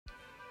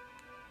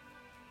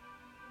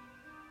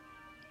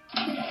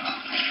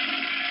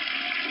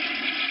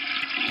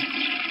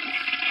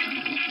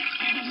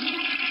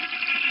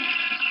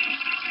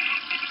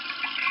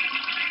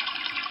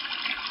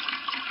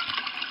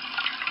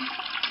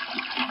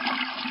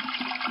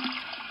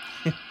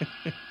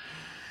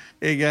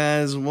Hey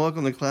guys,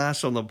 welcome to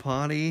Clash on the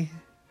Potty.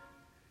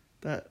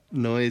 That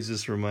noise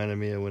just reminded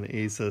me of when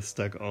Asa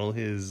stuck all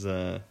his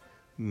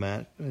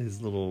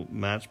little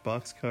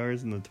Matchbox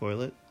cars in the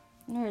toilet.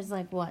 There's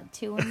like, what,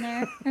 2 in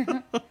there?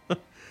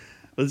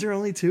 Was there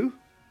only 2?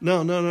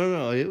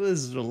 No. It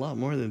was a lot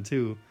more than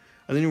 2.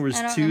 I think there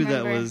was 2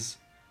 remember.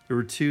 there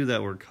were 2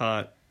 that were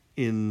caught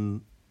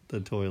in the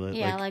toilet.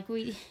 Yeah,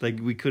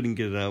 we couldn't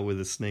get it out with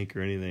a snake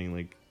or anything.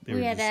 Like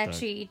we had to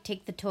actually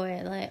take the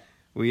toilet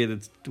we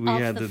had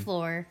to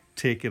floor,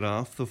 take it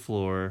off the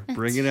floor,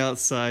 bring it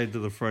outside to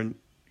the front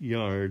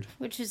yard,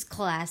 which is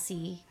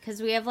classy because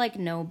we have like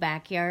no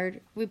backyard.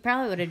 We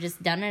probably would have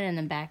just done it in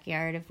the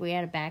backyard if we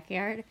had a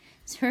backyard.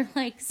 So we're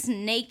like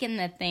snaking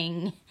the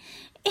thing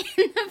in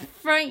the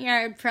front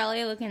yard,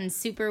 probably looking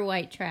super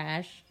white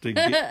trash. to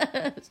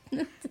get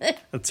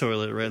a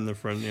toilet right in the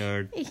front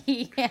yard.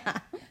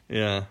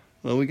 Yeah.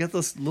 Well, we got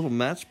those little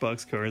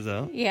Matchbox cars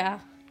out. Yeah.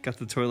 Got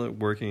the toilet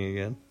working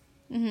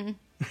again.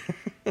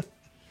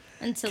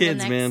 Until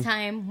Kids, the man. next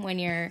time when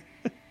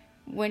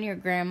your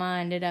grandma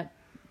ended up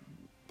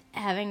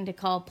having to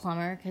call a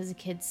plumber because the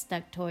kids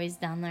stuck toys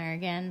down there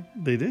again.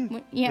 They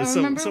did. Yeah,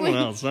 remember someone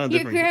else, not a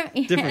different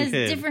kid.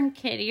 Different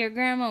kid. Your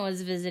grandma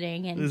was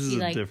visiting, and This is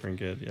she a different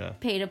kid. Yeah.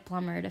 paid a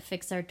plumber to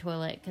fix our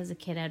toilet because the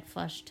kid had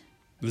flushed.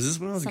 Was this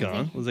when I was Something.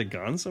 gone? Was I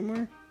gone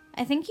somewhere?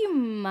 I think you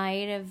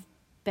might have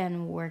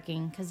been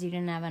working because you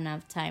didn't have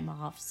enough time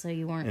off, so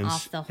you weren't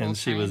off the whole time. And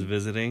she was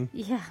visiting.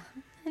 Yeah,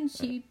 and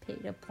she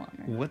paid a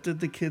plumber. What did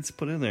the kids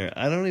put in there?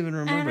 I don't even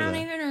remember. I don't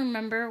even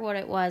remember what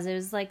it was. It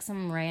was like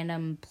some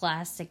random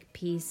plastic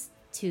piece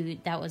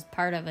that was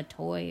part of a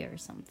toy or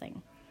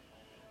something.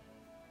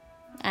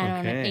 I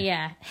don't know.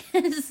 Yeah.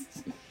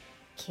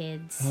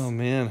 Kids. Oh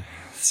man.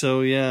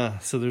 So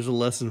there's a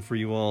lesson for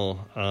you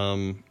all.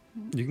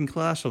 You can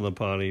clash on the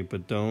potty,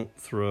 but don't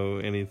throw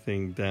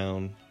anything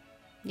down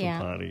the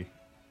potty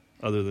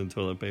other than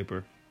toilet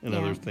paper and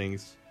other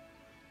things.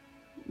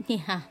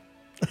 Yeah.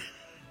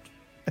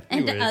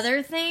 And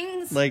other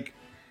things? Like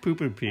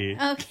poop and pee.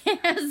 Okay,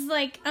 I was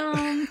like,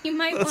 you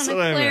might want to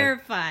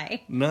clarify.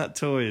 Not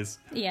toys.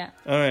 Yeah.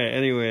 All right,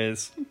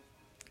 anyways.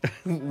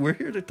 We're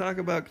here to talk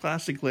about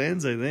Clash of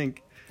Clans, I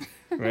think.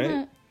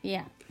 Right?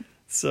 Yeah.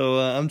 So,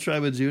 I'm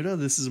Tribe of Judah.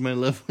 This is my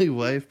lovely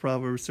wife,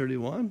 Proverbs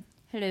 31.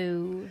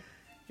 Hello.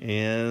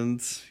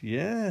 And,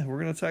 yeah, we're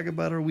going to talk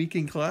about our week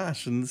in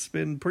Clash. And it's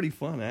been pretty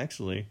fun,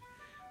 actually.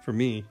 For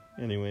me,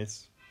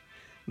 anyways.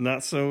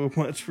 Not so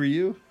much for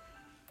you.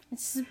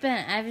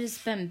 I've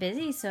just been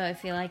busy, so I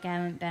feel like I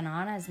haven't been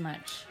on as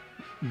much.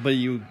 But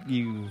you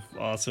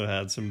also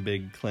had some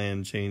big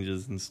clan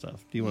changes and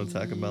stuff. Do you want to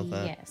talk about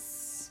that?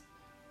 Yes.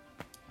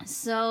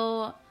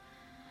 So,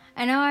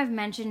 I know I've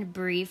mentioned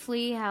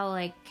briefly how,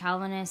 like,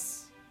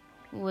 Calvinist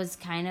was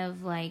kind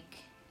of, like,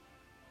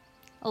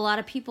 a lot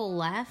of people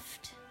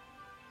left,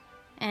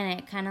 and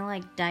it kind of,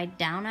 like, died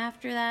down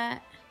after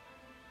that.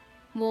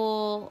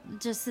 Well,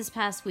 just this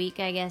past week,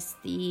 I guess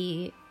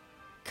the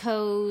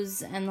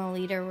Coes and the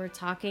leader were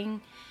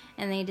talking,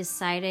 and they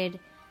decided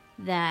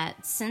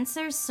that since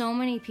there's so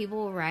many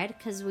people red,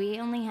 because we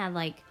only had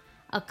like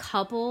a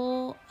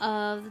couple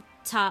of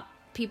top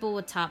people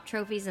with top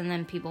trophies and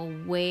then people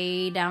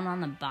way down on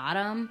the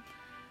bottom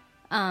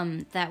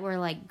that were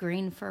like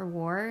green for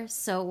war,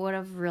 so it would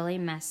have really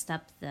messed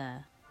up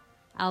the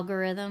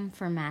algorithm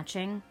for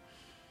matching,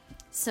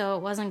 so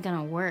it wasn't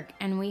gonna work.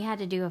 And we had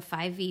to do a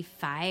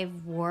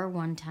 5v5 war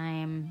one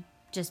time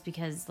just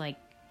because like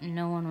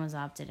no one was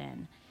opted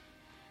in.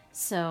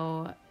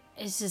 So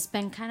it's just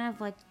been kind of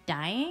like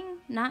dying.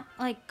 Not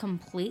like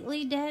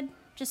completely dead,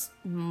 just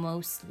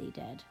mostly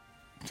dead.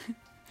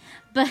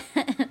 But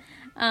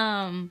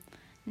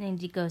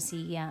need to go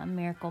see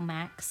Miracle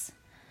Max.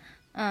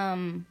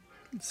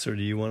 So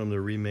do you want them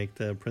to remake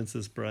the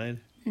Princess Bride?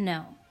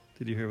 No.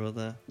 Did you hear about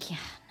that? Yeah,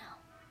 no.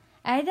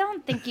 I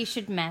don't think you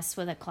should mess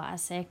with a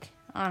classic,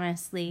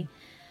 honestly.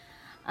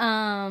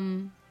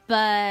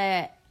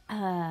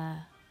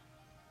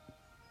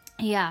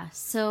 Yeah,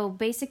 so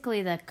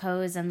basically the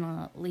Coes and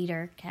the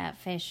leader,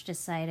 Catfish,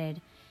 decided,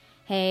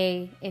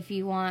 hey, if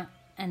you want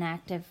an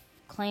active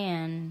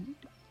clan,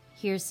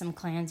 here's some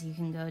clans you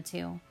can go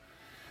to.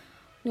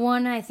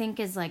 One, I think,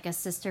 is like a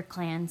sister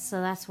clan,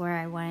 so that's where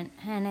I went,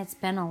 and it's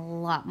been a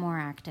lot more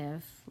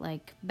active.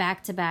 Like,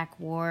 back-to-back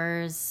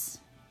wars,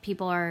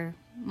 people are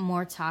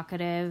more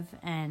talkative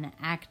and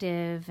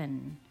active,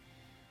 and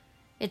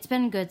it's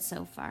been good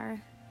so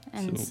far.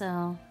 And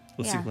so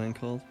what's the clan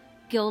called?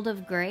 Guild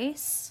of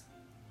Grace.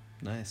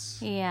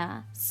 Nice.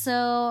 Yeah.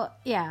 So,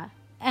 yeah.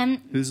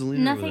 And who's the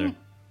leader over there?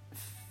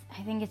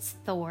 I think it's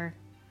Thor.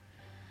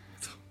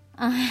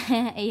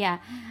 Yeah.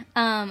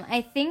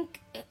 I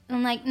think,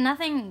 like,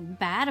 nothing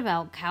bad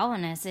about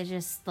Calvinist. It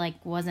just,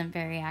 like, wasn't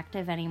very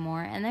active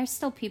anymore. And there's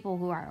still people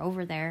who are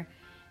over there.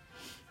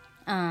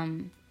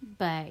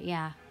 But,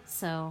 yeah.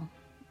 So,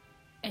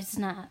 it's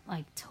not,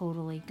 like,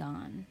 totally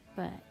gone.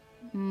 But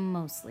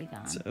mostly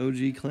gone. It's an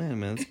OG clan,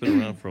 man. It's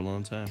been around for a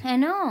long time. I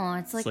know.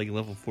 It's like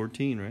level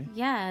 14, right?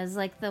 Yeah, it's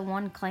like the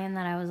one clan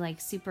that I was, like,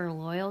 super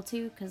loyal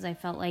to. Because I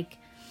felt like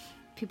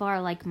people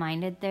are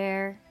like-minded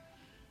there.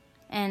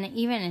 And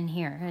even in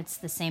here, it's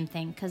the same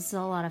thing, because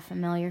a lot of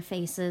familiar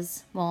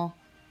faces. Well,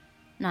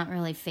 not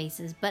really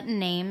faces, but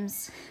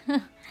names.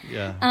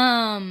 Yeah.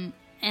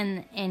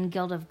 And in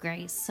Guild of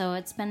Grace. So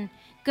it's been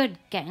good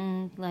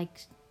getting,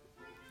 like,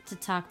 to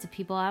talk to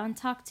people I haven't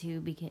talked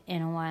to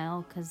in a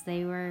while, because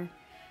they were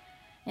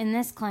in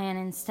this clan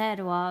instead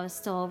while I was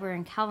still over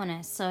in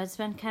Calvinist. So it's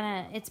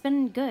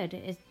been good.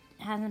 It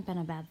hasn't been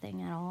a bad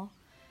thing at all.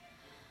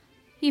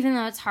 Even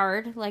though it's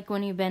hard, like,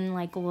 when you've been,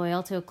 like,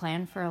 loyal to a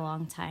clan for a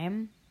long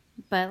time.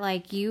 But,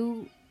 like,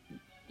 you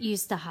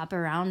used to hop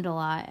around a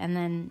lot, and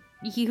then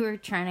you were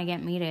trying to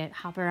get me to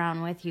hop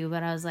around with you,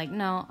 but I was like,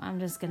 no, I'm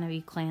just going to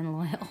be clan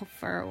loyal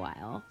for a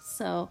while.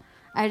 So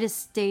I just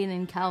stayed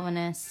in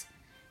Calvinist,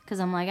 because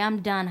I'm like,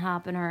 I'm done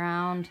hopping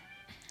around.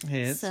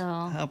 Hey,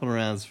 hopping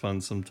around is fun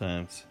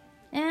sometimes.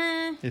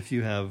 If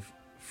you have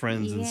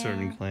friends in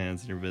certain clans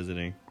and you're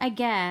visiting. I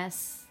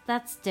guess.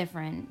 That's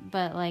different.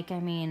 But, like, I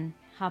mean,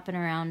 hopping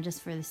around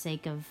just for the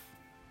sake of,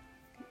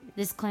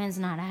 this clan's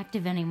not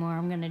active anymore,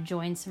 I'm going to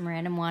join some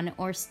random one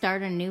or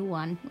start a new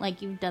one.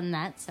 Like, you've done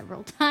that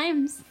several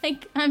times.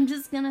 Like, I'm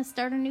just going to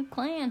start a new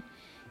clan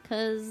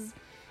because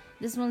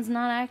this one's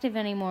not active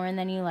anymore. And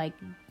then you, like,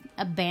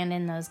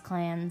 abandon those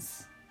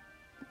clans.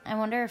 I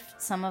wonder if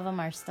some of them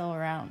are still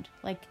around.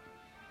 Like,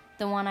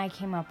 the one I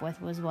came up with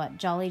was what?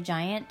 Jolly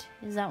Giant?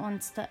 Is that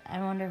one still?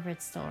 I wonder if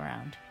it's still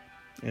around.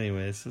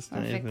 Anyway, it's just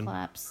not even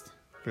collapsed.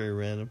 Very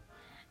random.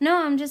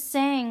 No, I'm just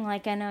saying,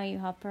 like, I know you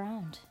hop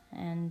around,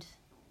 and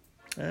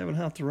I haven't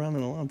hopped around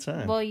in a long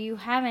time. Well, you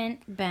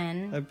haven't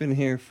been. I've been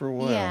here for a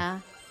while. Yeah,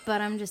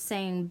 but I'm just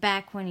saying,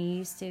 back when you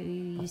used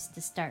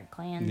to start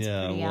clans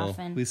pretty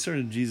often. We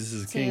started Jesus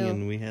is King,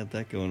 and we had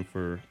that going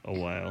for a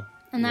while.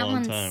 And that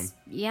long time.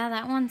 Yeah,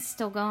 that one's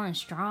still going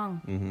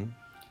strong. Mm-hmm.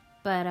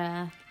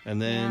 But,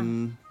 and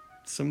then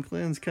some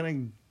clans kind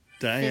of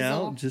die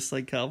out, just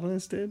like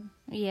Calvinist did.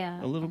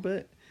 Yeah. A little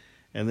bit.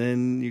 And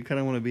then you kind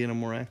of want to be in a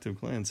more active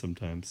clan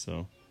sometimes,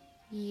 so.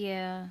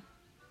 Yeah.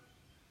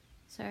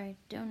 Sorry,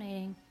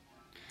 donating.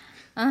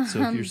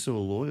 So if you're so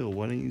loyal,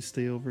 why don't you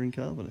stay over in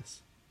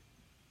Calvinist?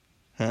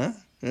 Huh?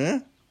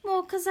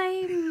 Well, because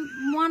I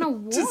want a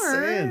war. Just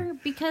saying.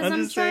 Because I'm I'm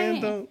just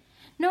trying. Saying, don't.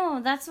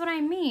 No, that's what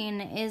I mean.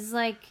 Is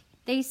like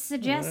they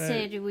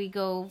suggested we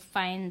go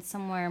find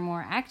somewhere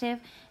more active,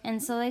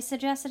 and so they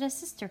suggested a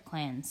sister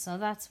clan. So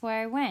that's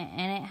where I went,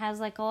 and it has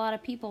like a lot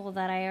of people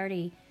that I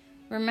already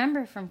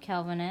remember from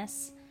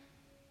Calvinist.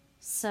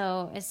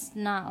 So it's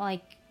not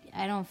like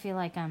I don't feel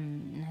like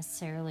I'm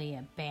necessarily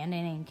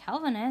abandoning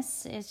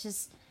Calvinist. It's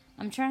just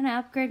I'm trying to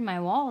upgrade my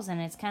walls,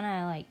 and it's kind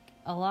of like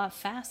a lot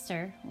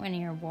faster when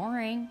you're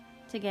warring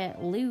to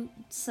get loot.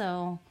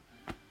 So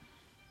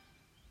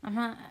I'm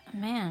not,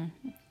 man,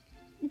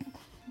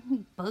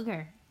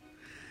 booger.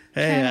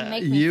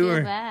 Hey, you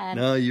were bad.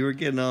 No, you were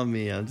getting on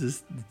me. I'm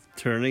just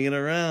turning it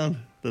around.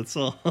 That's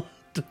all.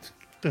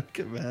 Don't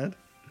get mad.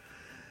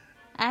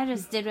 I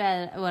just did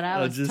what I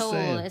was told.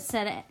 Saying. It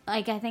said,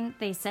 like, I think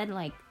they said,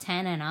 like,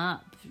 10 and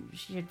up. You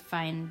should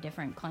find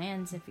different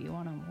clans if you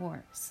want to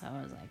war. So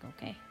I was like,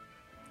 okay.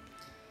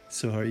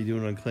 So how are you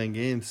doing on clan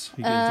games?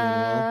 You guys doing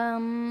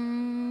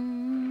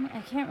well?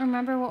 I can't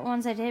remember what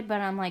ones I did,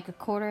 but I'm like a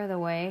quarter of the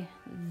way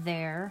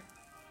there.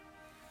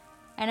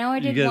 I know I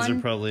did one. You guys are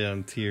probably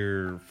on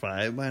tier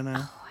 5 by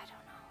now? Oh,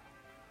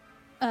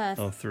 I don't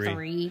know.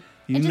 3.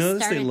 You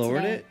notice they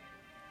lowered it?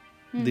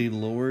 They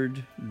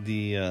lowered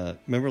the...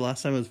 remember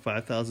last time it was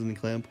 5,000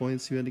 clan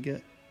points you had to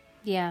get?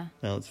 Yeah.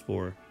 Now it's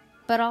 4.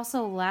 But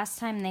also last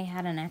time they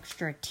had an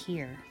extra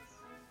tier.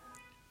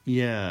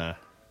 Yeah.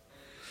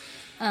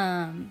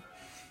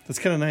 That's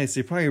kind of nice.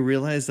 They probably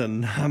realized that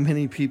not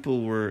many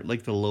people were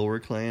like the lower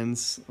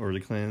clans or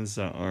the clans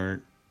that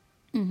aren't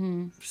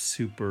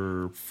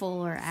super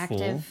full or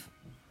active.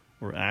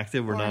 Or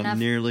not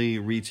nearly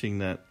reaching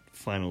that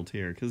final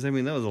tier. Because, I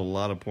mean, that was a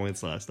lot of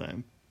points last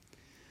time.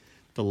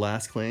 The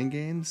last clan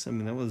games, I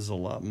mean, that was a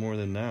lot more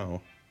than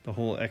now. The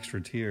whole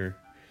extra tier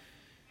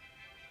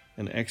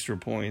and extra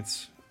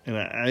points. And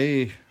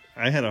I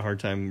had a hard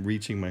time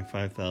reaching my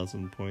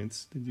 5,000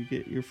 points. Did you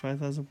get your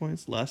 5,000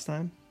 points last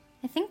time?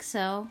 I think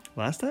so.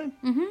 Last time?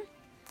 Mm-hmm.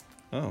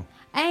 Oh.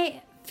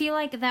 I feel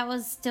like that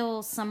was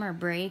still summer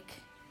break,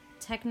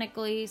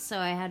 technically, so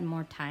I had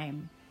more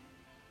time.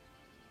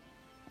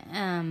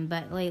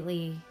 But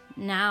lately,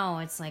 now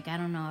it's like, I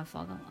don't know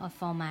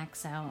if I'll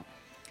max out.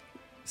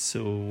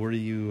 So where are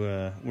you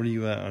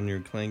at on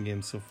your clan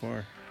game so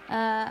far?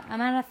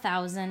 I'm at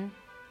 1,000.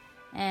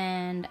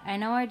 And I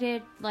know I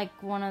did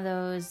like one of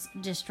those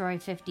destroy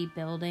 50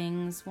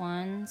 buildings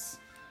ones.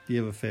 Do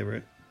you have a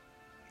favorite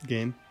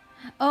game?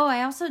 Oh,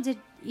 I also did.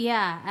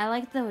 Yeah, I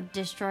like the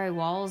destroy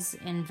walls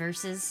in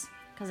Versus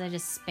because I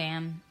just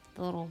spam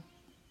the little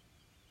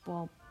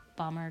wall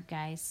bomber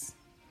guys.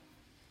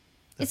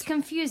 It's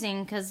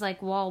confusing because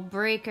like wall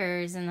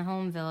breakers in the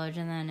home village,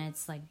 and then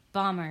it's like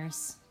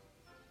bombers.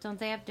 Don't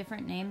they have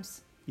different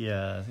names?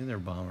 Yeah, I think they're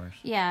bombers.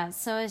 Yeah,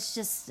 so it's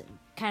just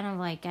kind of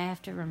like I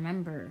have to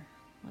remember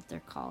what they're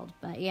called.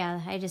 But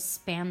yeah, I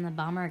just spam the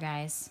bomber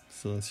guys.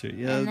 So that's your,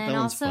 yeah, and that then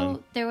one's also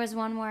fun. there was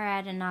one where I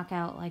had to knock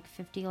out like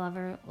 50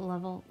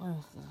 level.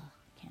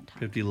 Can't talk.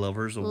 50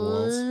 lovers of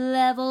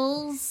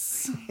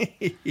walls.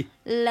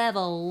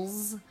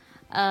 Levels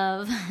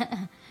of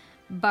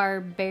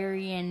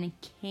Barbarian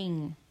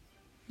King.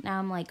 Now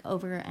I'm like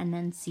over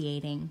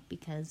enunciating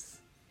because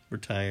We're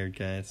tired,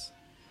 guys.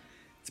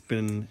 It's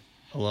been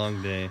a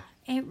long day.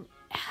 You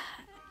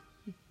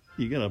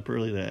got up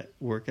early to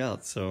work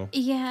out, so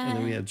yeah. And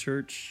then we had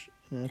church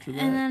after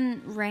that. And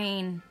then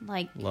rain,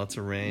 like lots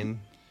of rain.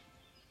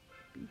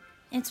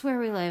 It's where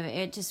we live.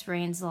 It just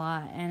rains a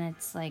lot, and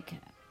it's like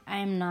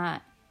I'm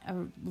not a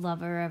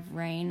lover of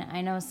rain.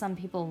 I know some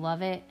people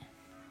love it.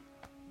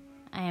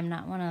 I am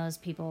not one of those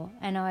people.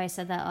 I know I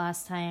said that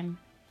last time.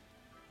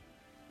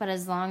 But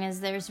as long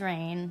as there's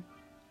rain,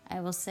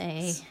 I will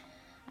say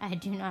I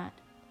do not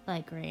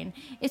like rain.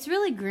 It's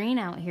really green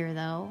out here,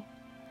 though,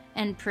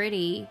 and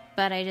pretty,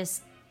 but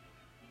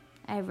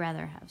I'd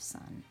rather have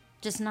sun.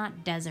 Just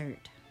not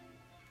desert.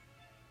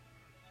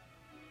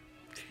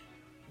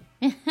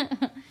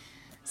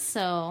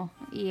 So,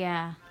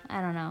 yeah,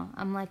 I don't know.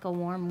 I'm like a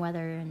warm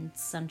weather and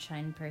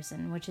sunshine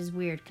person, which is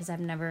weird because I've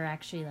never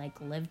actually like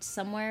lived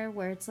somewhere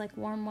where it's like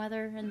warm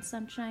weather and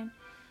sunshine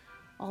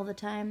all the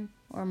time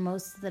or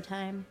most of the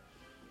time.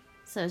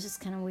 So it's just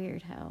kind of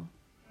weird how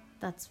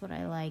that's what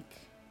I like.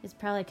 It's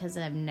probably because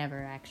I've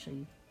never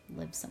actually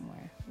lived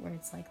somewhere where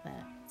it's like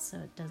that, so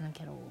it doesn't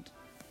get old.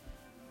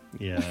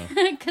 Yeah.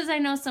 Because I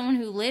know someone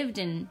who lived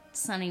in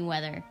sunny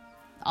weather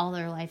all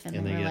their life, and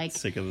they were like,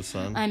 sick of the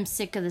sun. I'm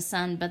sick of the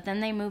sun, but then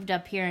they moved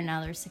up here and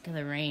now they're sick of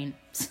the rain.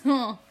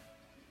 So,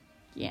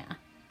 yeah.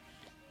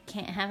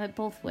 Can't have it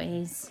both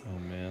ways. Oh,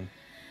 man.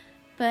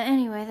 But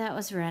anyway, that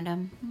was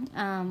random.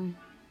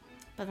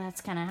 But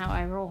that's kind of how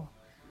I roll.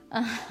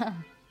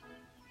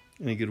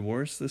 Any good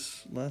wars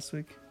this last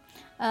week?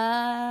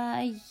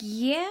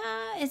 Yeah,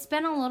 it's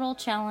been a little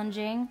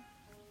challenging.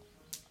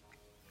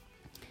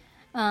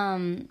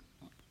 Hang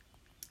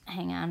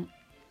on.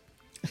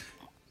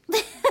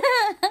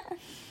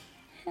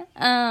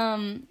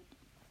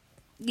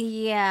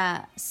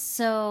 Yeah,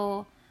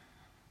 so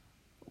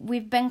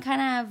we've been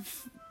kind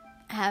of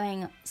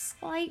having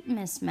slight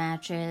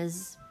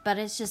mismatches, but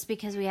it's just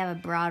because we have a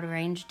broad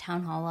range of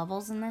town hall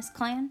levels in this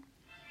clan.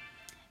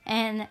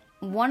 And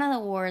one of the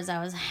wars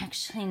I was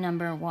actually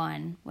number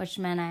 1, which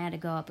meant I had to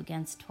go up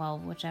against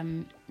 12, which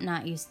I'm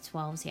not used to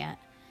 12s yet.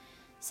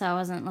 So I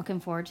wasn't looking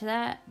forward to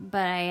that,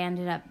 but I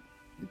ended up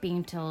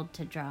being told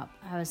to drop.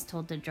 I was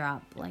told to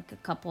drop like a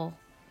couple.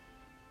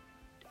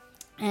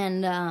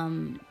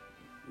 And,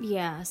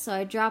 yeah, so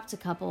I dropped a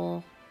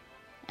couple,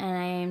 and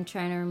I am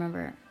trying to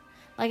remember.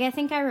 Like, I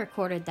think I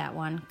recorded that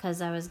one,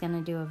 because I was going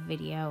to do a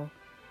video.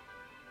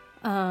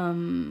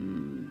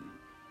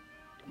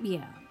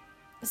 Yeah,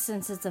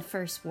 since it's the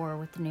first war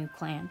with the new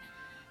clan.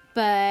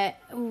 But,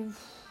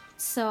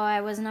 so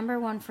I was number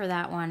 1 for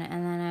that one,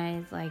 and then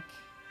I,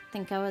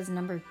 think I was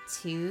number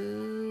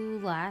 2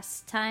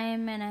 last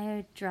time, and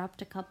I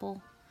dropped a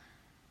couple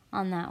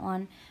on that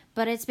one.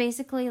 But it's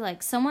basically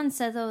like someone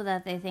said though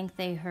that they think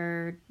they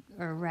heard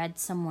or read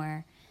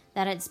somewhere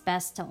that it's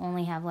best to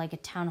only have like a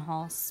town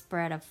hall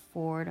spread of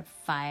 4 to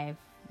 5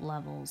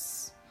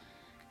 levels,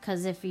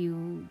 because if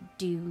you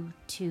do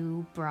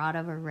too broad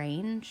of a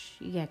range,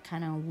 you get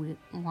kind of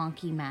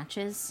wonky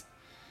matches.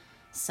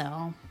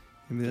 So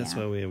maybe that's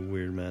why we have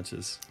weird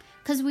matches.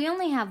 Because we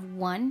only have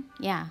one.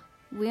 Yeah,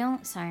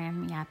 sorry,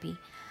 I'm yappy.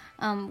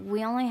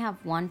 We only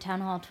have one town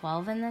hall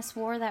 12 in this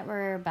war that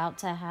we're about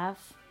to have.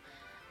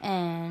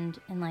 And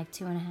in like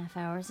 2.5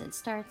 hours it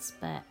starts,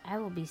 but I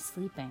will be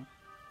sleeping,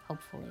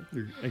 hopefully.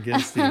 You're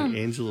against the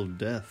Angel of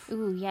Death.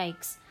 Ooh,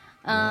 yikes.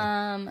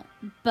 Wow.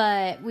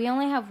 But we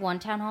only have one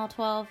Town Hall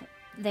 12.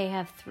 They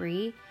have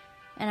 3.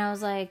 And I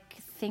was like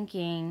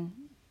thinking,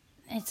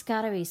 they've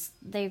got to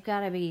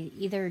be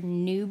either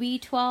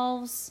newbie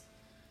 12s,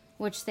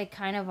 which they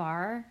kind of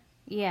are.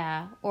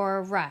 Yeah,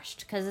 or rushed,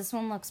 because this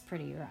one looks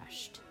pretty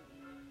rushed.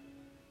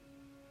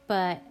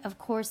 But, of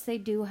course, they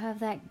do have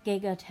that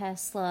Giga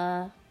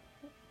Tesla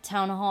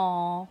Town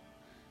Hall.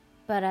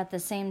 But at the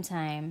same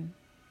time,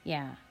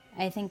 yeah,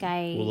 I think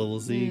I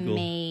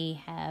may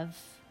have...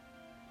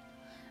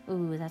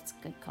 Ooh, that's a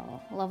good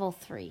call. Level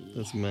 3.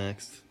 That's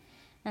maxed.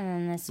 And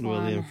then this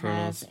one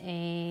has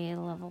a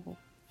level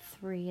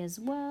 3 as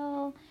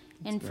well.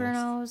 That's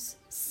Inferno's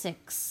maxed.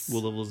 6.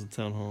 What level is the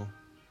Town Hall?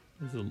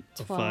 Is it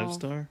a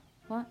 5-star?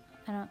 What?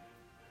 I don't...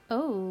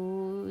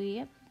 Oh,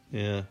 yep.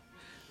 Yeah.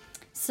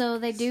 So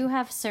they do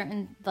have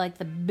certain, like,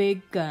 the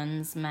big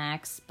guns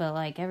max, but,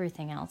 like,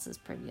 everything else is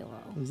pretty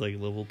low. It's like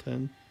level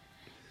 10?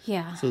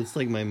 Yeah. So it's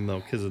like my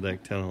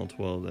Melchizedek Town Hall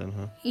 12 then,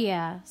 huh?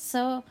 Yeah.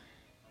 So,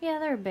 yeah,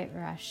 they're a bit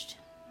rushed.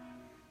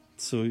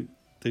 So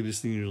they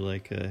just need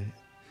like a...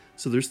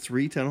 So there's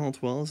 3 Town Hall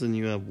 12s and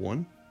you have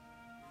 1?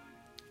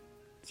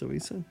 Is that what you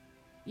said?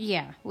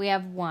 Yeah, we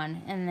have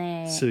 1, and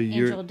the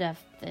Angel of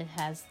Death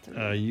has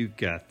 3. You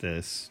got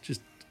this. Just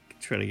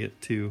try to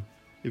get 2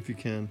 if you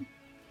can.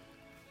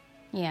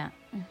 Yeah.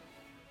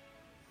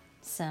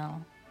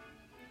 So,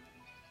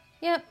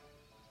 Yep.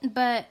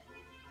 But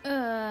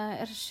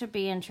it should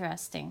be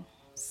interesting.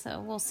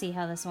 So we'll see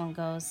how this one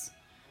goes.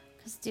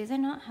 Because do they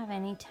not have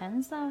any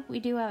 10s, though? We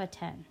do have a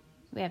 10.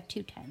 We have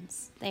 2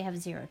 10s. They have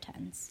 0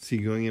 10s. So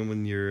you going in with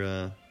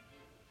your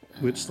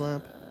witch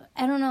slap?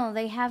 I don't know.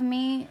 They have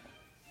me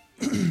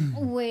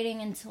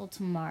waiting until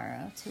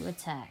tomorrow to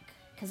attack.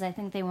 Because I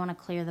think they want to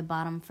clear the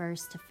bottom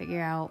first to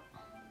figure out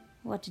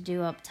what to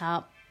do up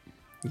top.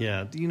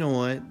 Yeah. You know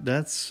what?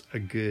 That's a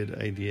good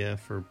idea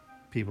for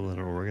people that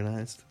are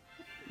organized.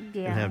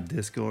 Yeah. And have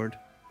Discord.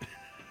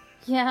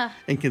 Yeah.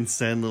 And can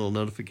send little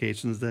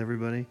notifications to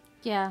everybody.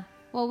 Yeah.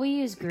 Well, we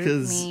use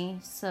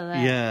GroupMe so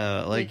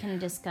that we can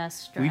discuss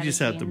strategy. We just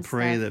have to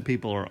pray that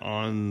people are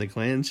on the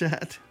clan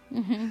chat.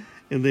 Mm-hmm.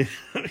 And they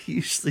don't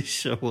usually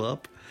show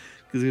up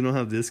because we don't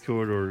have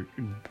Discord or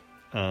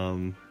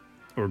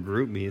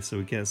GroupMe, so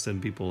we can't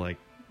send people like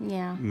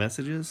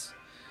messages.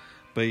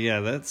 But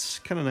yeah, that's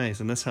kind of nice,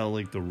 and that's how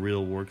like the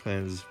real war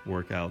clans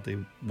work out. They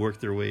work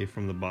their way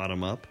from the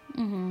bottom up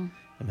and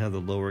have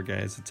the lower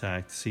guys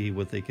attack to see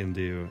what they can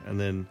do, and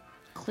then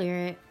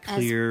clear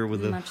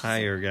with the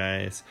higher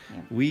guys.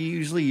 Yep. We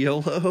usually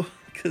YOLO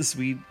because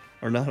we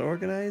are not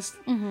organized,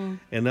 and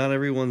not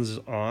everyone's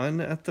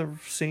on at the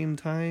same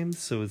time.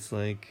 So it's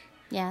like,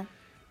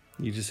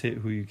 you just hit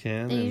who you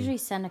can. They usually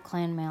send a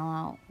clan mail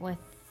out with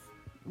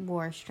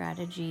war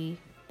strategy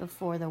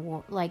before the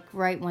war, like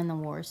right when the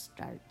war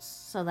starts,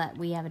 so that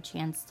we have a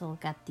chance to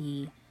look at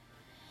the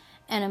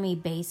enemy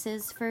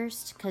bases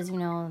first, because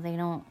they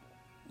don't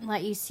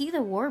let you see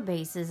the war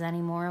bases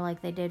anymore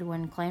like they did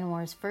when Clan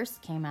Wars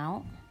first came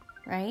out,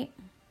 right?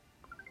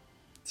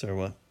 Sorry,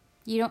 what?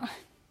 You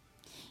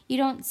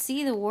don't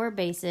see the war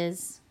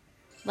bases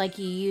like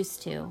you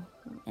used to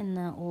in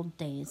the old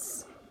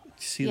days.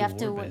 You have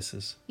the war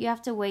bases. You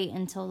have to wait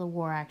until the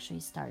war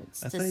actually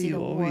starts to see the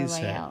war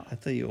layout. I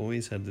thought you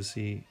always had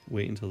to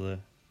wait until the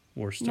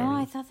war started. No,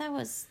 I thought that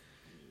was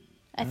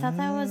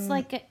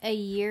like a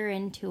year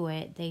into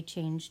it they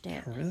changed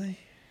it. Really?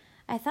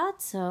 I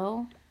thought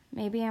so.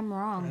 Maybe I'm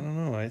wrong. I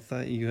don't know. I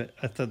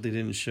thought they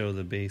didn't show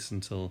the base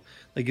until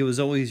like it was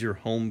always your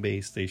home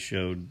base. They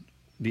showed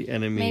the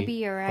enemy Maybe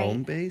you're right.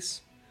 home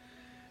base,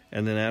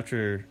 and then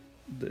after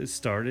it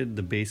started,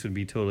 the base would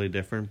be totally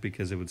different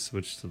because it would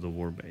switch to the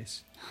war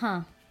base.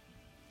 Huh.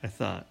 I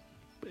thought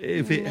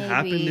if it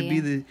happened to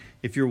be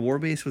if your war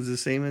base was the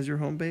same as your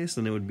home base,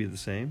 then it would be the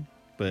same.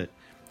 But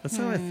that's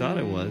how I thought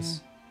it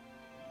was.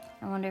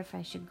 I wonder if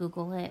I should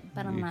Google it,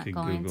 but I'm not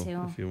going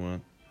to. If you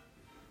want.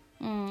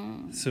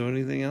 So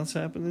anything else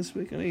happen this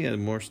week? I know you had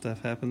more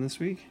stuff happen this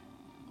week.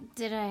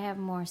 Did I have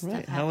more stuff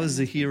happen? How was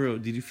the hero?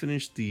 Did you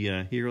finish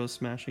the hero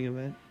smashing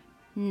event?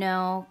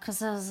 No,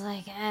 because I was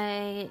like,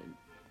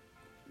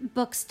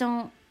 books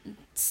don't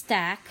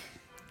stack.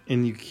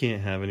 And you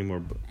can't have any more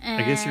books.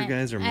 I guess your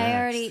guys are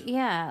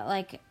maxed.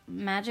 Like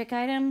magic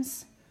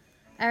items.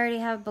 I already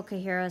have Book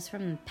of Heroes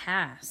from the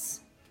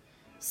past.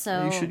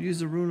 So you should use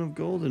the Rune of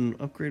Gold and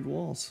upgrade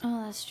walls.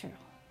 Oh, that's true.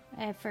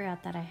 I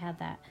forgot that I had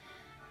that.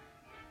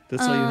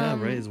 That's all you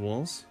have, right? Is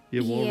walls?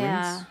 You have wall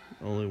rings?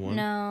 Only one?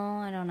 No,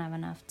 I don't have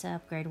enough to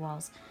upgrade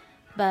walls.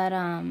 But,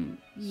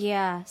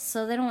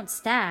 so they don't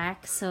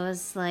stack. So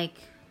it's like,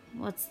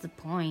 what's the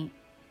point?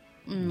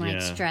 I'm,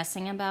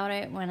 stressing about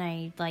it when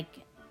I,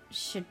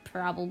 should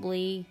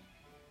probably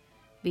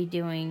be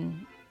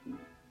doing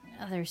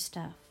other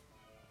stuff.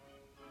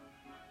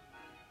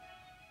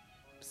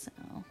 So,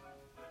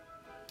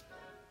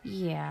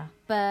 yeah.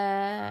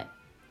 But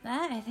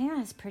I think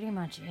that's pretty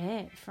much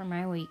it for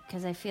my week,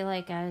 because I feel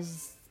like I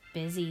was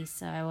busy,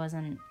 so I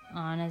wasn't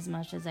on as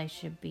much as I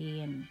should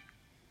be, and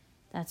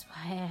that's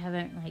why I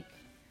haven't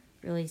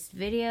released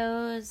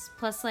videos.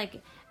 Plus, I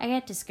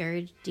get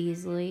discouraged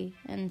easily,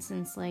 and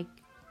since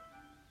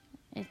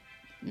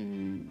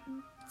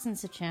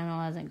since the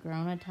channel hasn't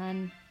grown a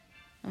ton,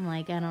 I'm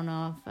I don't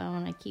know if I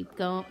want to keep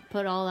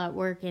put all that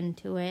work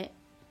into it.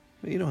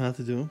 But you don't have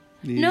to do them.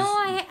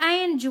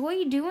 I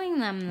enjoy doing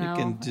them,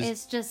 though.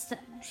 It's just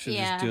should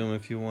just do them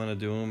if you want to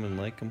do them and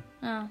like them.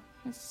 Oh,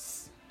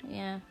 it's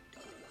I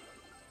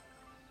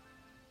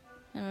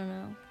don't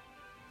know.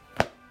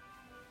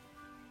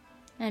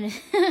 And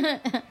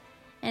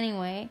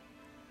anyway,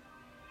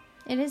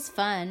 it is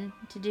fun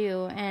to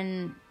do,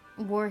 and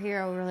War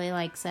Hero really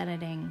likes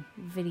editing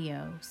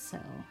videos, so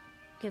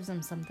gives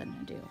them something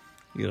to do.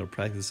 You gotta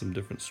practice some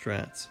different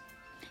strats.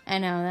 I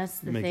know, that's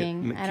the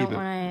thing. I don't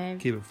want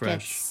to keep it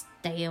fresh.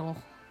 Get stale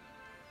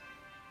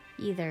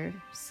either,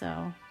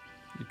 so.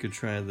 You could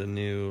try the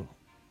new,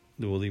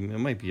 it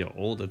might be an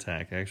old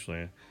attack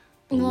actually.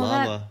 The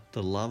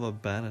lava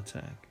bat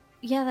attack.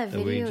 Yeah, that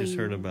video we just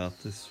heard about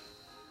this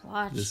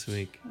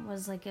week.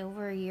 Was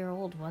over a year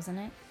old, wasn't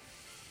it?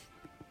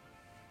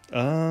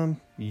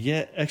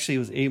 Yeah, actually it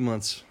was 8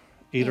 months.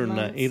 8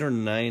 or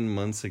 9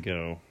 months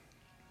ago.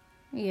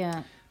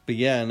 Yeah. But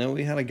yeah, no,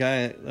 we had a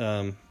guy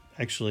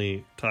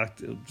actually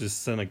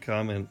just sent a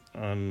comment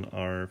on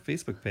our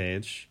Facebook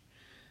page.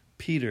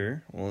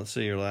 Peter, well, let's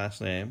say your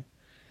last name,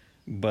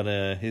 but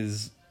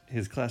his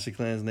Clash of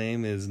Clans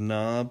name is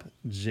Knob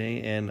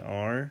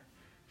JNR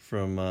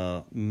from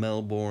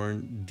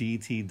Melbourne,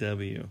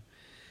 DTW.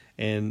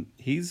 And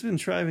he's been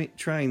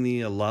trying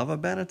the lava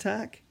bat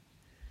attack.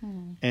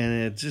 And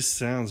it just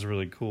sounds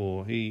really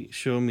cool. He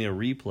showed me a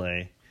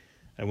replay.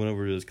 I went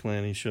over to his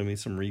clan. He showed me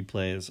some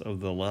replays of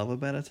the lava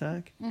bat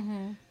attack.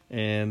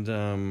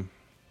 And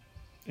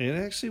it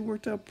actually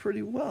worked out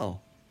pretty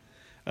well.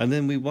 And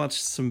then we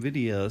watched some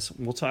videos.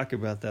 We'll talk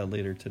about that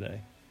later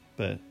today.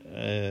 But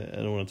I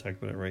don't want to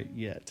talk about it right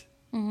yet.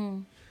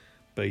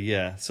 But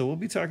yeah, so we'll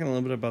be talking a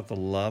little bit about the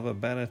lava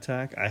bat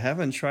attack. I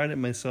haven't tried it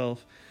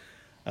myself.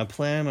 I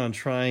plan on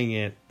trying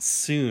it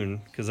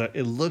soon because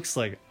it looks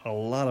like a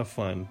lot of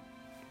fun.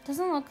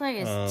 Doesn't look like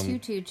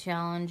it's too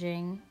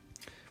challenging.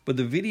 But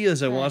the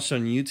videos I watched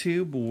on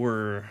YouTube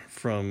were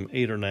from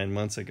 8 or 9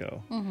 months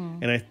ago.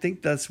 And I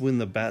think that's when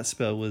the bat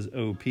spell was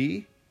OP.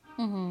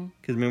 Because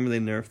remember they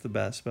nerfed the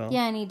bat spell?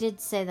 Yeah, and he did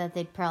say that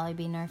they'd probably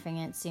be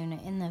nerfing it soon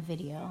in the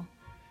video.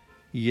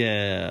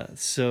 Yeah,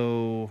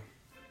 so...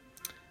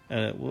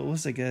 what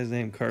was the guy's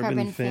name?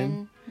 Carbon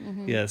Finn?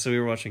 Yeah, so we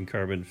were watching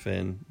Carbon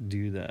Finn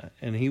do that.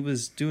 And he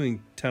was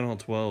doing Town Hall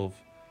 12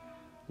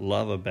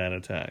 lava bat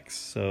attacks.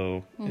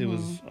 So it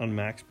was on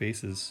max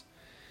bases.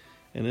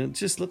 And it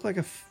just looked like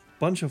a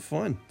bunch of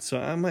fun. So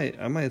I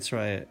might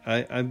try it.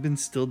 I've been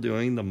still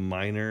doing the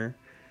minor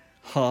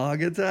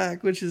hog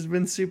attack, which has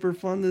been super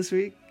fun this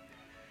week.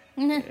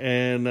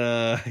 And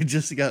I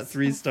just got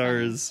 3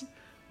 stars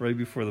right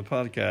before the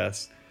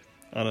podcast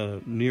on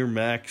a near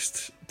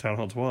maxed Town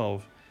Hall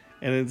 12.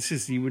 And it's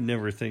just, you would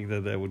never think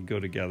that would go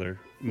together.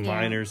 Yeah.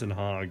 Miners and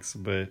hogs,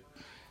 but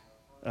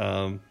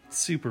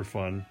super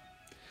fun.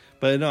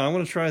 But no, I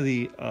want to try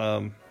the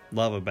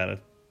lava bat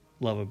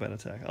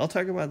attack. I'll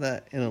talk about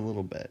that in a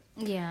little bit.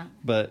 Yeah.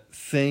 But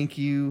thank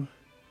you,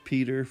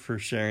 Peter, for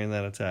sharing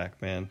that attack,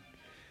 man.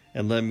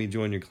 And letting me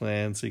join your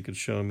clan so you could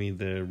show me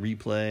the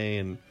replay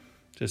and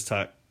just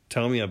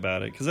tell me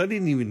about it. Because I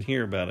didn't even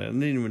hear about it. I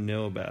didn't even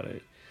know about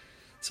it.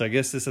 So I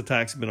guess this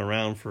attack's been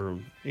around for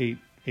 8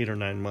 or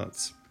 9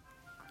 months.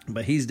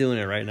 But he's doing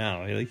it right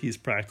now. He's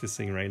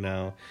practicing right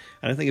now.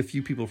 And I think a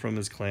few people from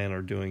his clan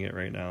are doing it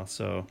right now.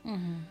 So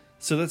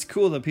so that's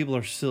cool that people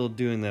are still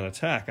doing that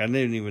attack. I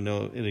didn't even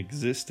know it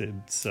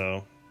existed.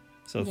 So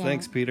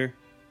thanks, Peter.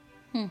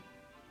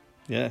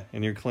 Yeah,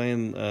 and your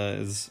clan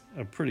is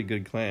a pretty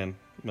good clan.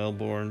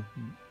 Melbourne,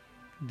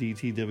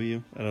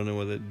 DTW. I don't know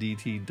what that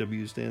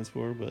DTW stands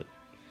for, but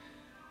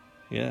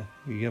yeah,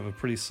 you have a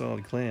pretty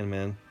solid clan,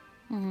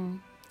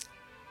 man.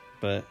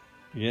 But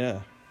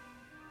yeah.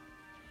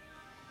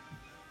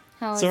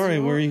 How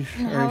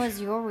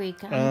was your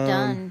week?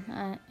 I'm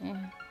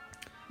done.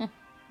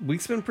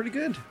 Week's been pretty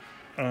good.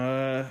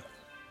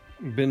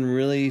 Been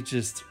really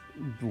just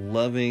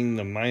loving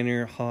the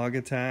miner hog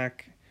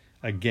attack.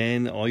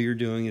 Again, all you're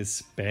doing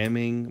is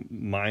spamming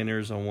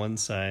miners on one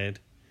side.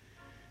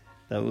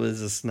 That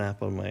was a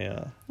snap on my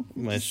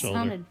shoulder. It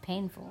sounded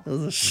painful. It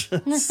was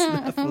a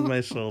snap on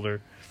my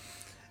shoulder.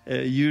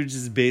 You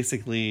just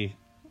basically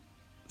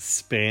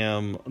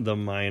spam the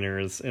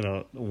miners in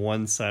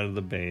one side of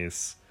the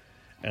base.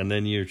 And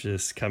then you're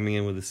just coming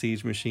in with a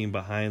siege machine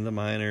behind the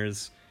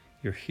miners,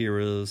 your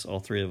heroes, all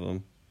 3 of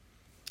them,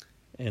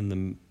 and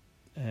then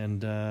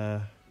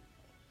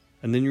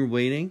you're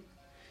waiting.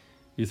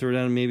 You throw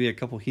down maybe a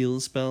couple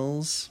heal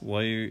spells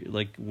while you're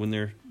when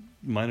their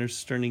miners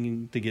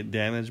starting to get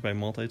damaged by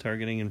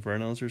multi-targeting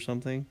infernos or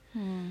something,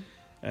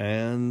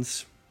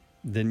 and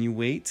then you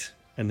wait.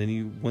 And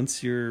then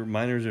once your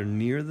miners are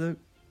near the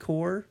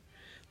core,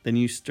 then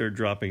you start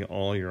dropping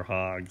all your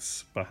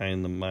hogs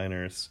behind the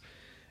miners.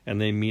 And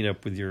they meet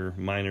up with your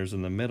miners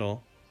in the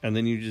middle. And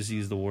then you just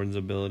use the Warden's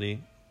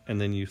ability.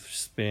 And then you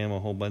spam a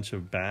whole bunch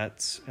of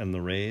bats and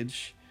the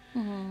rage.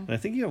 And I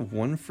think you have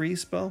 1 free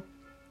spell.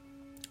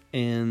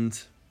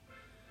 And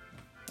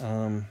what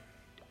am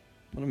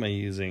I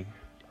using?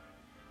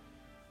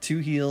 2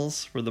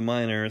 heals for the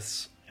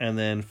miners. And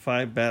then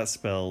 5 bat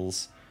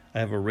spells. I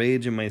have a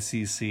rage in my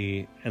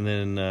CC. And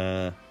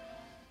then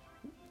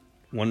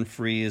 1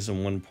 freeze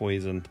and 1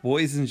 poison.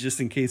 Poison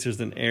just in case there's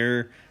an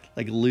error.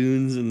 Like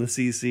loons in the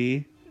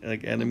CC,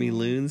 like enemy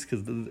loons,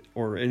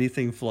 or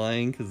anything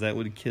flying, because that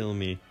would kill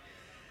me.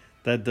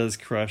 That does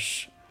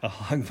crush a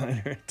hog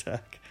miner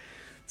attack.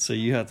 So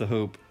you have to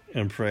hope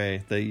and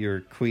pray that your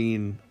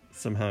queen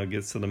somehow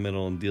gets to the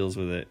middle and deals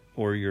with it,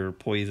 or your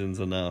poison's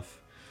enough.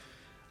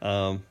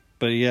 But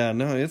yeah,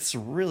 no, it's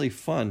really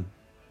fun.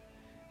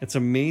 It's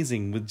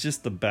amazing with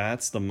just the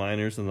bats, the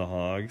miners, and the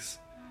hogs,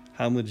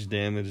 how much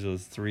damage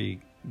those 3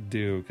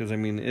 do. Because I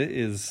mean, it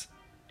is.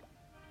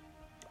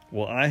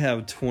 Well, I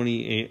have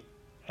 28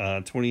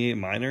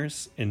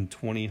 miners and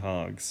 20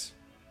 hogs.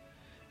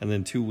 And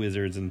then 2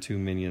 wizards and 2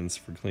 minions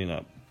for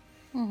cleanup.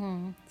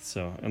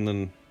 So, and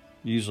then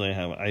usually I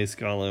have Ice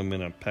Golem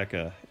and a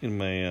P.E.K.K.A. in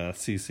my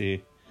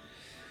CC.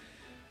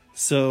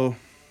 So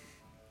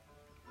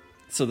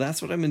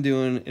that's what I've been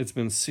doing. It's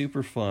been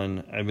super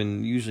fun. I've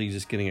been usually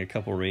just getting a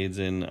couple raids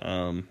in.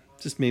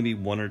 Just maybe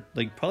 1 or,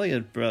 probably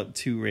about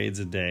 2 raids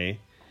a day.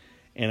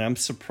 And I'm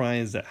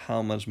surprised at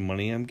how much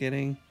money I'm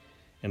getting.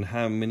 And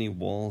how many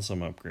walls I'm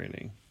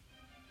upgrading.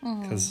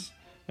 Because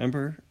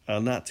Remember,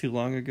 not too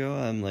long ago,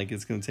 I'm like,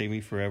 it's going to take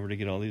me forever to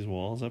get all these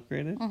walls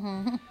upgraded.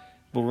 Mm-hmm.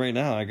 But right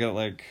now, I got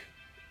like...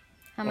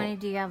 How many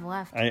do you have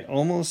left? I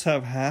almost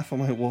have half of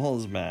my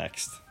walls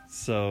maxed.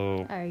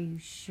 So... Are you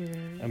sure?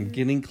 I'm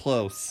getting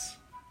close.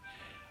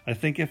 I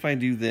think if I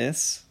do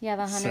this You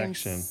have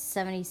section...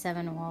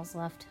 177 walls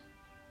left.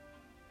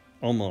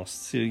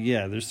 Almost. So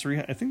yeah,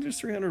 I think there's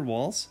 300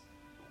 walls.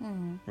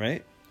 Mm-hmm.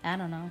 Right? I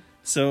don't know.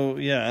 So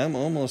yeah, I'm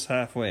almost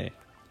halfway.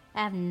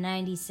 I have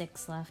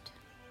 96 left.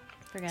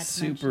 Forgot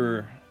to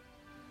mention.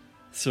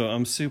 So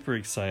I'm super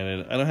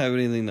excited. I don't have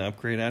anything to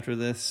upgrade after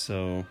this,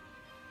 so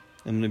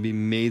I'm going to be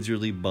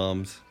majorly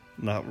bummed.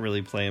 Not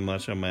really playing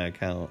much on my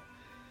account.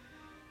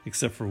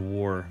 Except for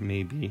war,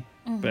 maybe.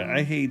 Mm-hmm. But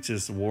I hate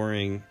just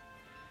warring,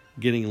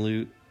 getting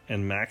loot,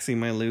 and maxing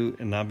my loot,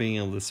 and not being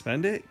able to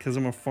spend it, because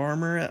I'm a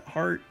farmer at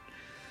heart.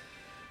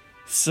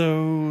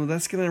 So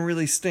that's going to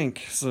really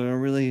stink. So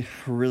I'm really,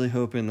 really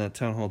hoping that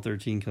Town Hall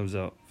 13 comes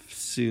out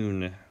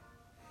soon.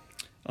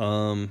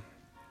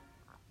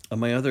 On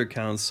my other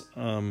accounts,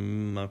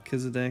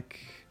 Melchizedek.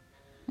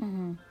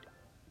 Mm-hmm.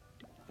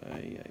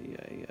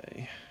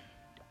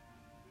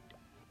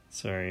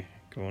 Sorry,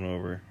 going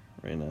over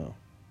right now.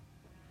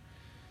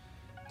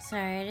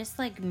 Sorry, I just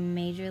like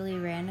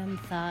majorly random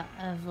thought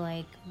of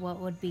like what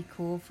would be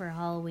cool for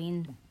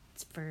Halloween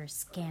for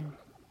skin.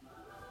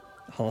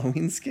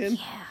 Halloween skin?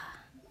 Yeah.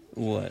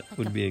 What like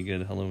would be a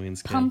good Halloween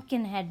skin?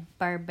 Pumpkinhead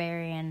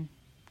Barbarian.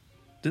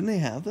 Didn't they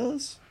have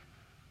those?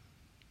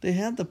 They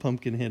had the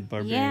Pumpkinhead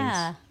Barbarians.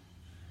 Yeah.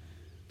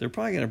 They're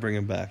probably going to bring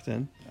them back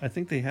then. I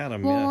think they had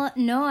them, Well,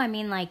 no, I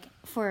mean like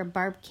for a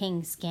Barb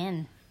King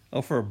skin.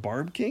 Oh, for a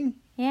Barb King?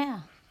 Yeah.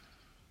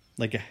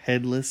 Like a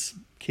headless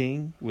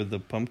king with a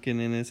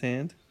pumpkin in his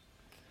hand?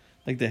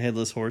 Like the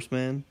Headless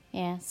Horseman?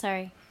 Yeah,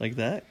 sorry. Like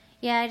that?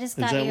 Yeah, I just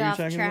got you off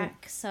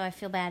track, so I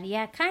feel bad.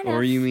 Yeah, kind of.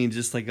 Or you mean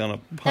just like on a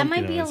pumpkin? That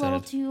might be a little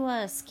head? too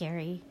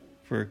scary.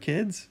 For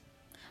kids?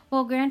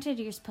 Well, granted,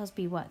 you're supposed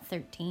to be,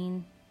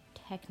 13,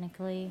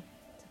 technically,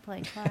 to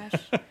play Clash.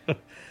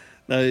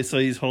 No, so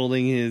he's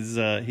holding his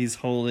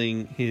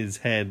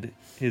head,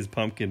 his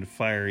pumpkin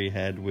fiery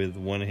head with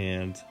one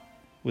hand,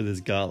 with his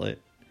gauntlet.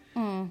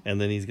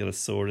 And then he's got a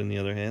sword in the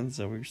other hand. Is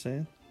that what you're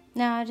saying?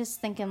 No, I'm just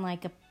thinking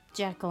like a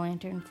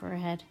jack-o'-lantern for a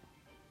head.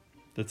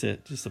 That's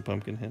it? Just a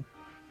pumpkin head?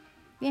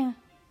 Yeah.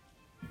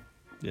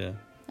 Yeah.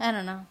 I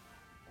don't know.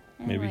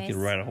 Maybe he could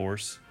ride a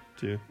horse,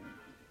 too.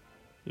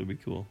 It'd be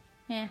cool.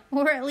 Yeah.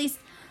 Or at least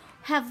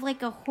have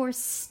like a horse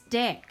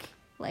stick.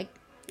 Like...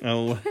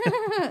 Oh.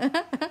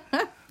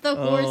 the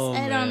horse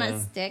head on a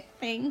stick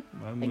thing.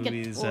 What like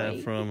movie is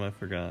that from? I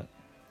forgot.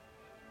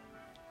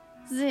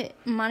 Is it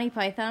Monty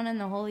Python and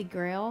the Holy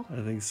Grail?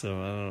 I think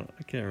so.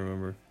 I can't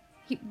remember.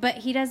 But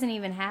he doesn't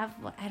even have...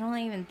 I don't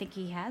even think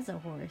he has a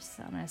horse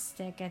on a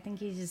stick. I think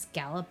he's just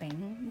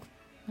galloping,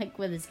 like,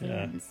 with his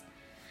hands.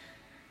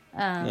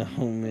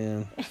 Oh,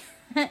 man.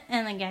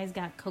 And the guy's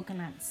got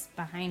coconuts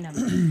behind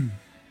him.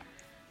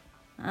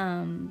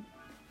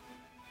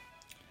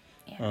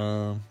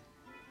 Yeah.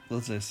 What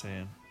was I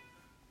saying?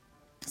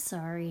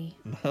 Sorry.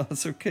 No,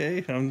 it's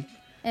okay.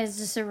 It's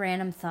just a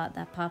random thought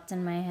that popped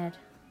in my head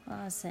while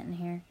I was sitting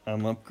here.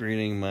 I'm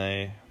upgrading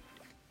my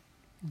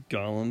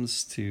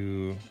golems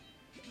to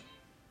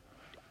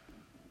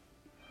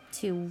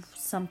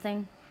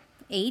something.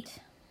 8?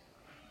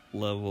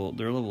 They're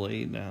level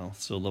 8 now,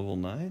 so level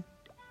 9?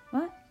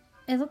 What?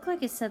 It looked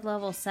like it said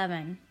level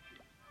 7.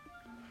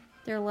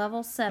 They're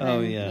level 7. Oh,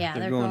 yeah. Yeah,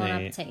 they're going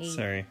up to 8.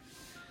 Sorry.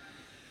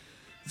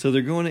 So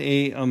they're going to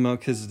 8 on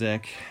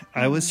Melchizedek.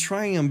 I was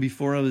trying them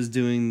before I was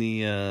doing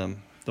the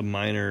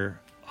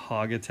minor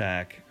hog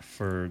attack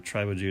for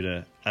Tribe of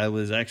Judah. I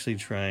was actually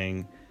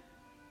trying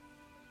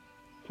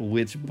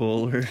Witch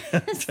Bowler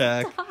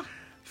attack.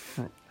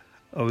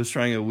 I was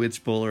trying a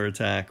Witch Bowler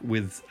attack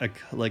with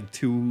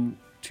two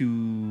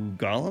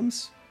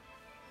golems.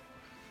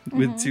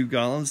 With 2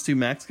 golems, 2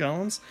 max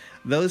golems.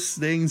 Those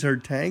things are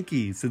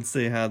tanky since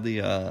they have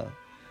the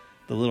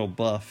little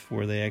buff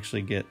where they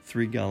actually get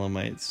 3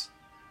 golemites.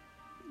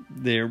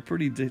 They're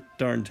pretty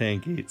darn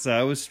tanky. So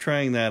I was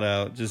trying that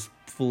out, just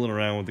fooling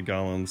around with the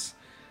golems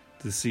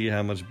to see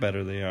how much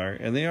better they are.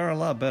 And they are a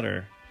lot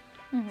better.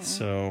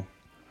 So,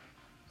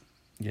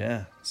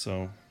 yeah.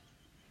 So,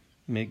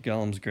 make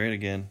golems great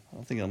again.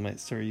 I think I might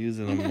start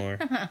using them more.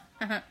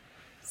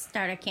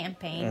 Start a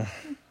campaign.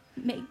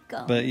 Make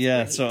golems But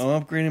yeah, great. so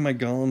I'm upgrading my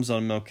golems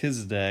on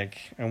Melchizedek.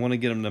 I want to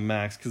get them to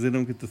max because they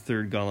don't get the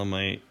 3rd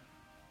golemite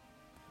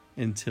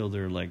until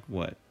they're like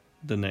what?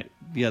 The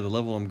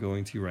level I'm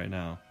going to right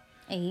now.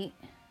 8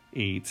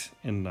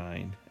 and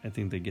 9. I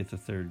think they get the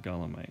 3rd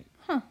golemite.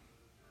 Huh.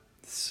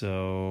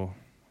 So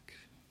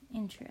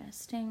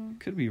Interesting.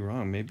 Could be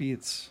wrong. Maybe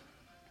it's...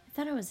 I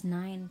thought it was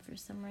 9 for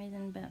some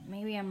reason, but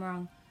maybe I'm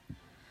wrong.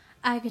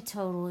 I could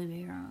totally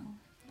be wrong.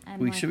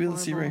 We should be able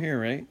to see right here,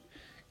 right?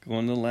 Go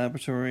in the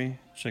laboratory,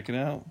 check it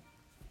out.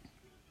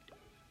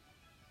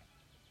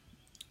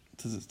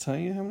 Does it tell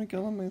you how many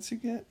golemites you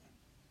get?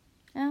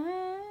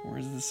 Where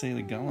does it say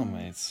the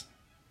golemites?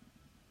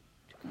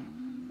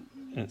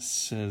 It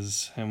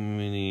says how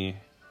many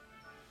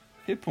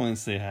hit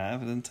points they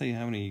have. It doesn't tell you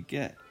how many you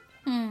get.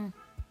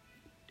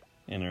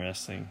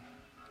 Interesting.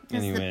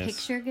 Does the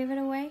picture give it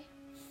away?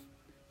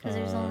 Because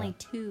there's only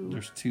 2.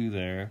 There's 2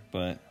 there,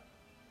 but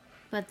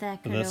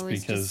that could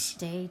always just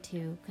stay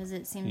 2, because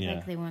it seems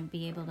like they wouldn't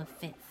be able to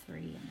fit 3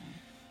 in there.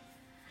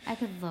 I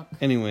could look.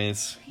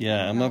 Anyways,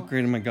 yeah, I'm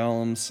upgrading my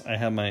golems. I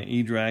have my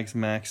E-Drags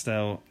maxed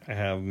out. I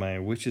have my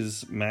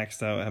witches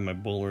maxed out. I have my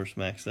bowlers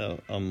maxed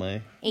out on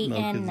my 8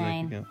 and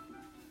 9. Account.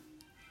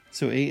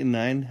 So 8 and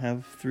 9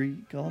 have 3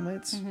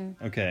 golemites?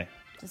 Mm-hmm. Okay.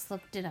 Just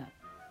looked it up.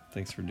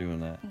 Thanks for doing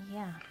that.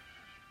 Yeah.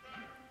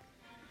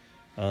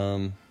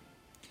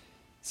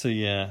 So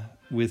yeah,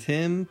 with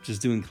him,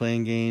 just doing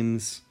clan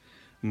games.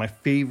 My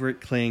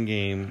favorite clan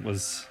game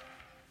was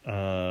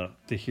the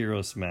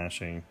hero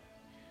smashing.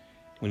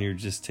 When you're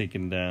just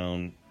taking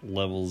down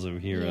levels of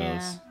heroes.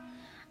 Yeah.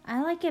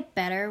 I like it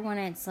better when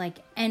it's like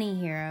any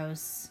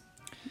heroes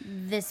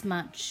this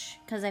much.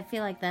 Because I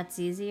feel like that's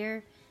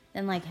easier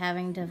than like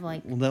having to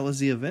like... Well, that was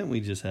the event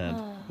we just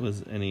had.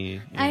 Was any...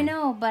 I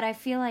know, but I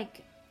feel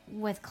like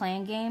with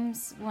clan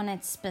games, when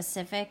it's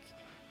specific,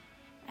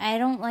 I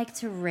don't like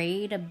to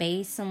raid a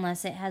base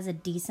unless it has a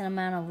decent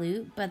amount of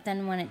loot. But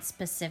then when it's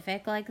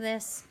specific like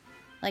this,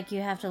 like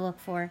you have to look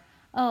for,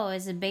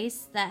 is a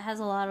base that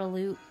has a lot of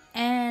loot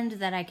and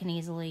that I can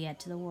easily get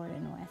to the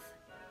warden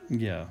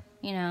with. Yeah.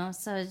 You know,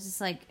 so it's just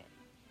like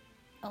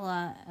a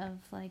lot of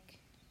like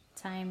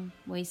time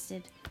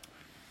wasted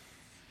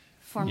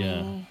for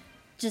me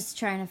just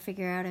trying to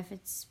figure out if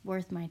it's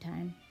worth my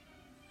time.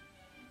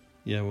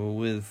 Yeah, well,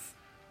 with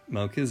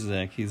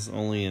Melchizedek, he's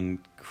only in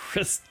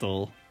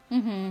Crystal.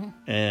 Mm-hmm.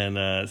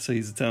 And so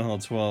he's a Town Hall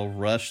 12,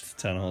 rushed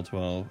Town Hall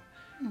 12,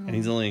 and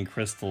he's only in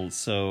Crystal.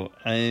 So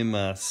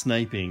I'm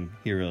sniping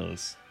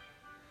heroes.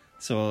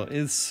 So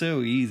it's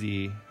so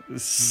easy.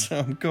 So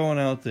I'm going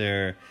out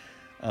there.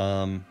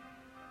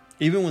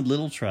 Even with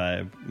Little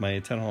Tribe, my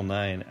Town Hall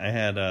 9, I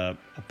had a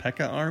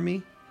P.E.K.K.A.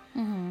 army.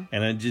 And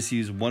I just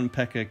used one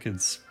P.E.K.K.A.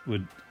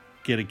 would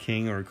get a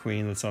king or a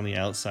queen that's on the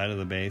outside of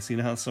the base. You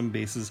know how some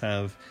bases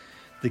have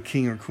the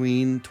king or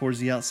queen towards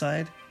the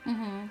outside?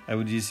 I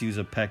would just use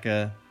a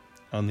P.E.K.K.A.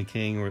 on the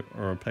king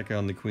or a P.E.K.K.A.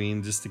 on the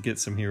queen just to get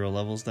some hero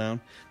levels down.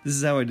 This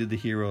is how I did the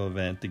hero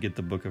event to get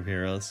the Book of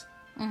Heroes.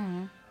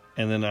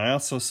 And then I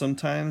also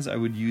sometimes I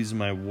would use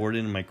my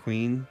warden and my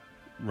queen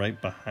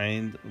right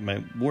behind.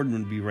 My warden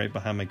would be right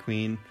behind my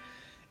queen,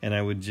 and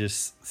I would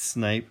just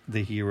snipe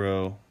the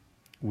hero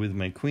with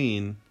my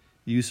queen,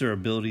 use her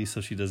ability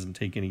so she doesn't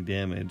take any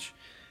damage,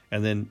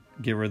 and then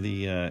give her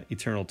the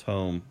Eternal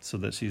Tome so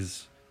that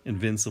she's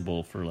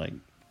invincible for like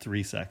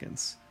 3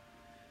 seconds.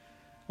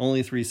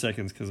 Only 3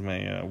 seconds because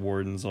my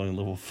warden's only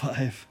level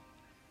 5.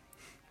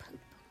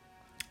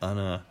 On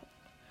a...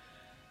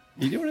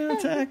 You doing an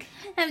attack?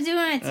 I'm doing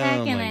an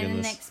attack, and I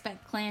didn't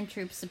expect clan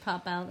troops to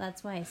pop out.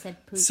 That's why I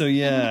said poop. So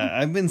yeah,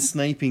 I've been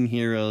sniping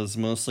heroes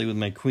mostly with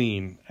my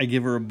queen. I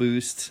give her a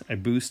boost. I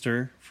boost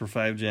her for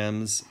 5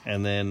 gems,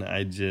 and then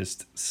I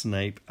just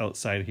snipe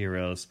outside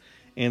heroes.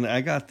 And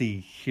I got the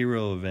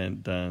hero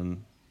event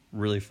done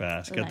really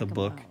fast. Got the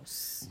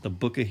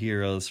book of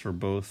Heroes for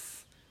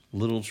both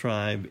Little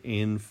Tribe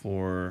and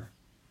for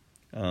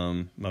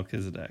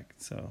Melchizedek.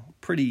 So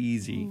pretty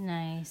easy.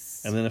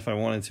 Nice. And then if I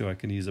wanted to, I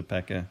could use a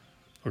P.E.K.K.A.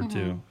 or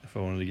 2 if I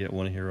wanted to get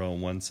one hero on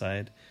one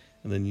side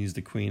and then use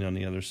the queen on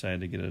the other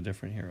side to get a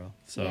different hero.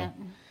 So,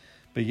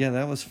 But yeah,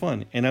 that was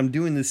fun. And I'm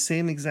doing the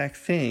same exact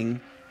thing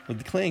with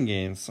the clan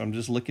games. I'm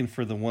just looking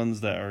for the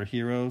ones that are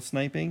hero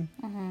sniping.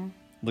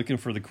 Looking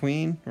for the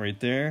queen right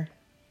there.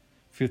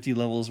 50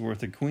 levels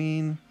worth of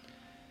queen.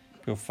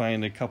 Go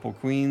find a couple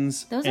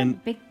queens. Those are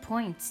big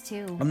points,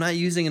 too. I'm not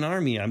using an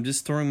army. I'm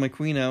just throwing my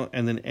queen out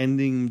and then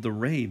ending the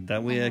raid.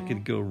 That way I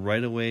could go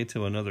right away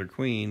to another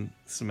queen,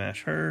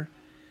 smash her,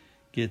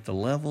 get the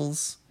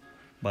levels,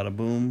 bada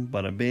boom,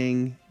 bada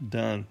bing,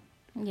 done.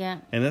 Yeah.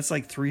 And that's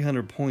like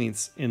 300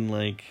 points in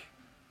like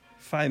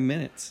 5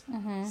 minutes.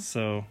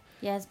 So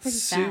yeah, it's pretty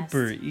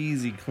super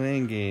easy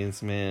clan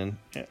games, man.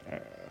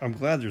 I'm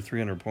glad they're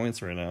 300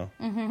 points right now.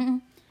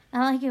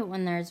 I like it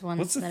when there's ones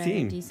What's the that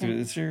theme? are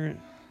decent. Dude,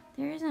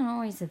 there isn't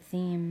always a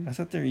theme. I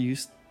thought there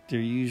usually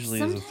is a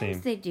theme.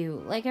 Sometimes they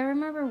do. Like, I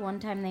remember one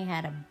time they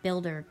had a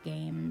builder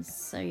games,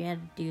 so you had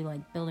to do,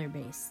 like, builder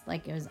base.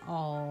 Like, it was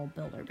all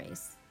builder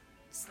base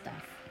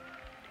stuff.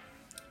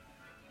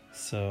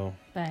 So.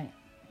 But,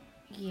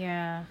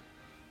 yeah.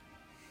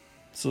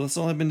 So that's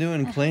all I've been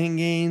doing. Playing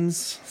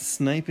games,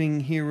 sniping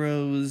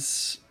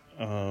heroes.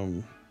 Yeah.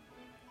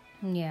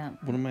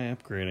 What am I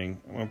upgrading?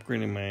 I'm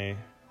upgrading my...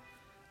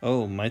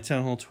 Oh, my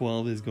Town Hall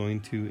 12 is going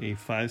to a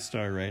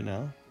 5-star right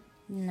now.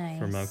 Nice.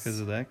 For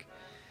Melchizedek.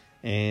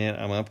 And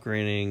I'm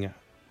upgrading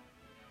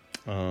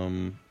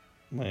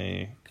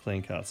my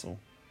clan castle.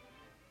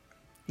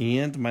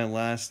 And my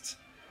last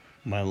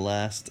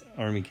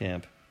army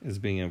camp is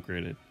being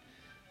upgraded.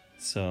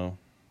 So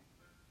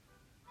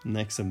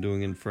next I'm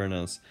doing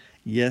Infernos.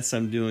 Yes,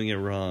 I'm doing it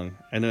wrong.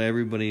 I know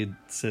everybody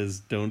says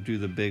don't do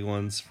the big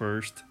ones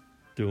first,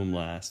 do them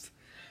last.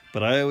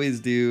 But I always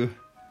do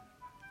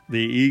the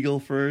Eagle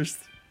first,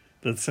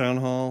 the Town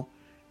Hall,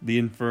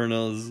 the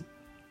Infernos,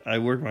 I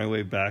work my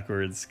way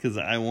backwards because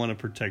I want to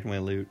protect my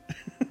loot.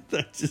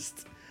 That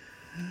just...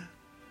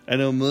 I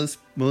know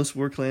most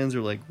war clans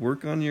are like,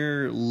 work on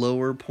your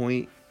lower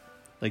point,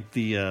 like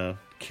the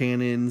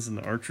cannons and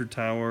the archer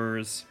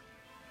towers,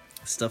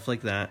 stuff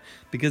like that.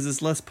 Because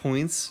it's less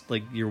points,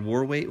 like your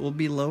war weight will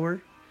be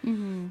lower.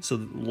 Mm-hmm. So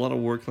a lot of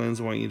war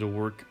clans want you to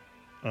work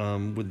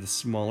with the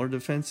smaller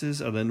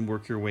defenses and then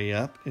work your way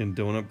up and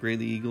don't upgrade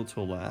the eagle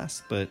till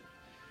last. But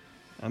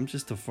I'm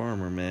just a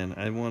farmer, man.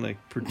 I want to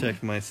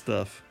protect my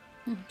stuff.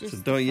 So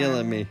don't yell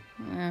at me.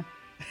 Yeah.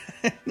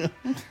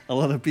 A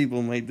lot of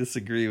people might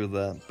disagree with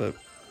that, but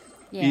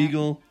yeah.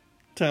 Eagle,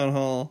 Town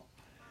Hall,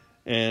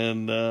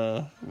 and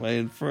my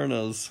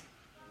Infernos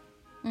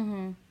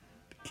to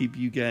keep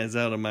you guys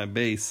out of my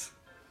base.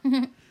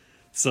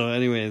 So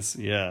anyways,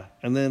 yeah.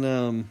 And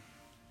then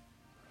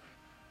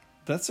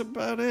that's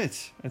about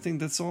it. I think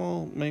that's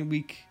all my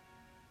week.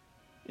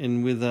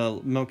 And with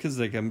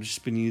Melchizedek, I've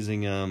just been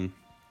using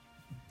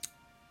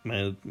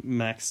my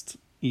maxed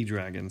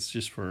E-Dragons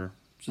just for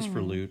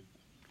loot.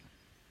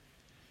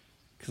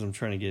 Because I'm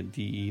trying to get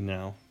DE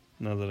now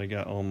that I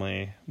got all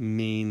my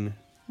main...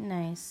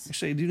 Nice.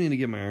 Actually, I do need to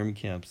get my army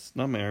camps.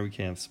 Not my army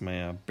camps,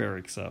 my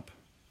barracks up.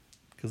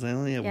 Because I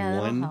only have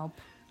one. Help.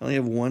 I only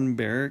have one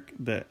barrack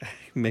that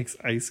makes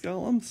ice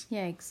golems.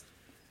 Yikes.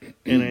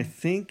 And I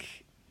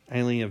think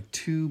I only have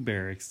 2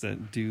 barracks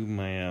that do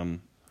my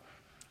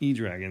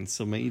E-Dragons.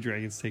 So my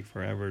E-Dragons take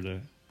forever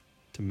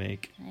to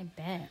make. I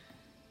bet.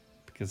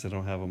 Because I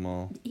don't have them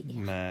all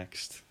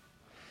maxed.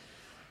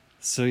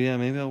 So yeah,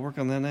 maybe I'll work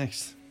on that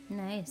next.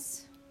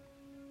 Nice.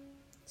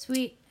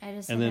 Sweet. I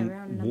just and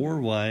then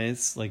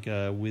war-wise, like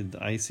with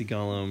Icy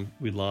Golem,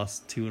 we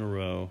lost 2 in a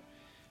row.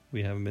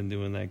 We haven't been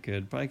doing that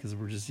good, probably because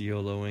we're just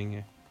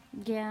YOLOing.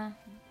 Yeah.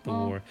 The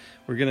war.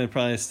 We're gonna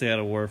probably stay out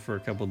of war for a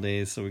couple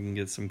days so we can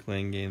get some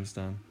clan games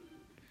done.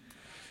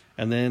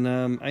 And then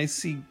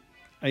Icy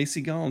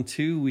Golem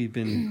 2, we've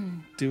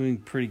been doing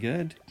pretty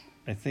good.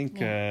 I think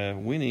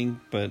winning,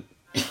 but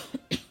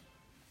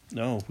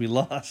no, we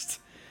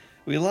lost.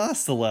 We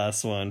lost the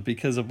last one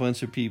because a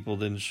bunch of people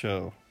didn't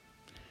show.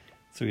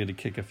 So we had to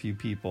kick a few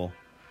people.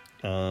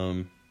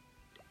 But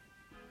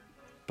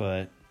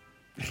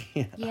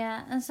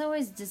yeah, it's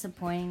always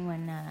disappointing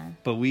when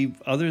but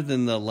other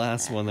than the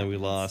last one that we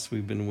lost,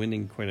 we've been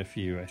winning quite a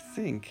few, I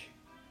think.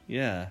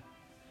 Yeah.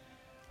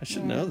 I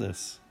should know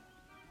this.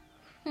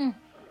 I've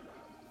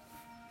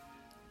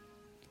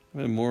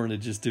been more into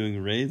just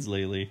doing raids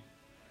lately.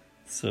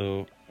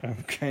 So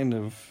I'm kind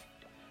of...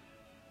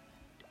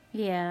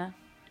 Yeah.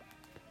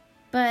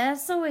 But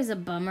that's always a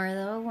bummer,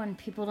 though, when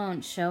people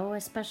don't show,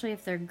 especially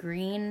if they're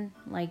green,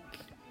 like,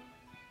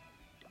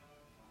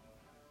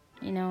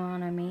 you know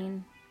what I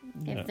mean?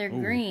 Yeah. If they're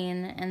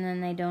green and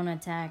then they don't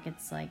attack,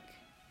 it's like...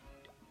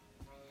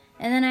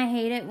 And then I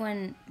hate it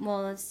when,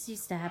 well, this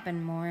used to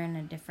happen more in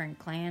a different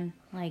clan,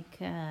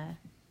 like a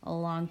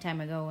long time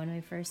ago when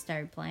we first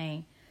started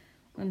playing,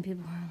 when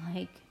people were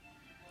like,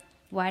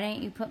 why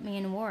didn't you put me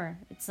in war?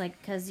 It's like,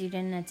 because you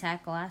didn't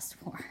attack last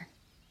war.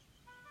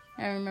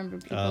 I remember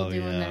people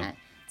doing that.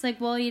 It's like,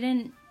 well, you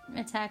didn't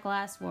attack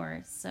last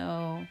war,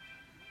 so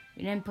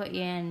we didn't put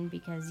you in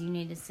because you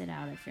need to sit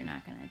out if you're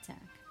not going to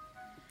attack.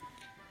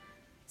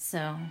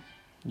 So.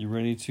 You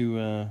ready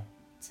to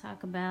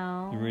talk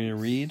about... You ready to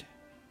read?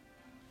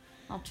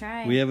 I'll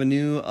try. We have a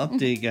new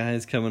update,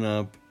 guys, coming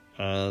up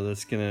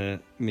that's going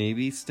to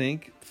maybe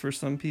stink for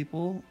some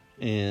people,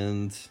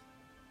 and...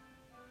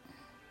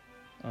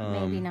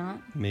 maybe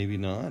not. Maybe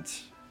not.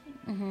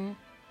 Mm-hmm.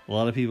 A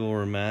lot of people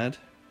were mad.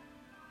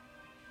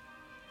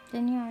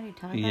 Didn't you already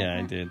talk about that?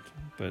 I did,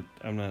 but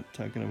I'm not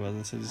talking about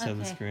this. I just have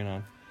the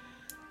screen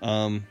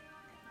on.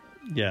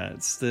 Yeah,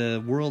 it's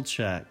the world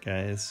chat,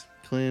 guys.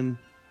 Clan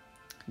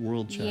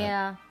world chat.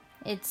 Yeah,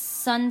 it's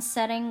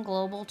sunsetting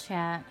global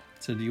chat.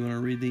 So do you want to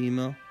read the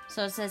email?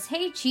 So it says,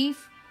 "Hey,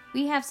 Chief.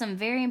 We have some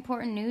very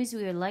important news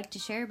we would like to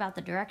share about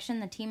the direction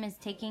the team is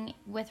taking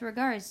with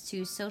regards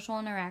to social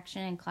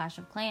interaction in Clash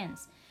of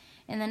Clans.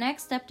 In the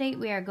next update,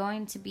 we are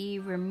going to be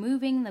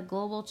removing the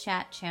global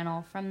chat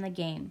channel from the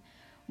game.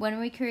 When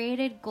we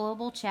created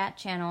Global Chat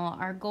Channel,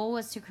 our goal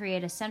was to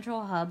create a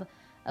central hub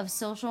of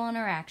social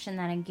interaction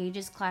that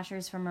engages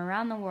clashers from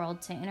around the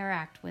world to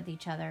interact with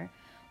each other.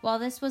 While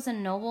this was a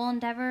noble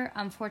endeavor,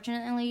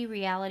 unfortunately,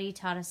 reality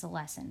taught us a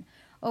lesson.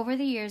 Over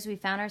the years, we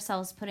found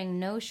ourselves putting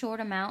no short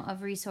amount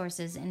of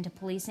resources into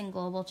policing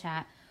global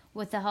chat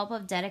with the help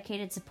of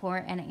dedicated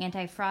support and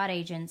anti-fraud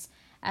agents,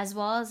 as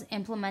well as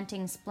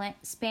implementing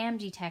spam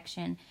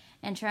detection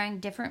and trying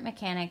different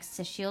mechanics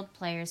to shield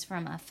players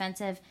from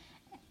offensive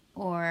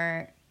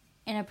or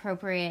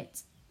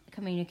inappropriate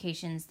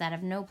communications that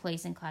have no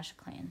place in Clash of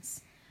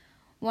Clans.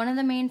 One of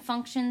the main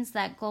functions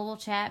that Global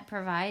Chat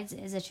provides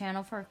is a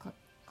channel for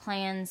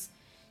clans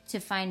to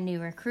find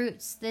new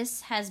recruits.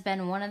 This has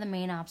been one of the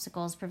main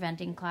obstacles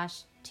preventing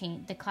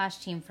the Clash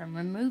team from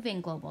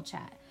removing Global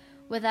Chat.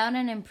 Without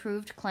an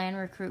improved clan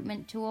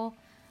recruitment tool,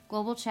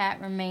 Global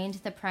Chat remained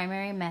the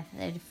primary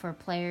method for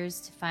players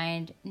to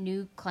find a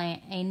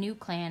new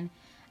clan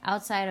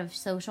outside of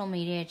social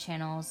media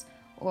channels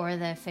or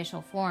the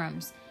official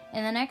forums.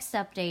 In the next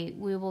update,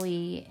 we will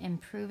be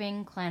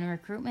improving clan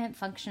recruitment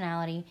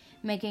functionality,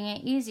 making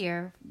it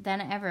easier than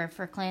ever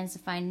for clans to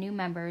find new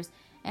members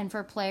and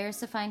for players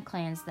to find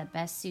clans that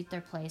best suit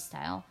their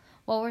playstyle.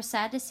 While we're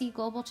sad to see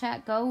Global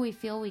Chat go, we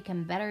feel we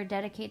can better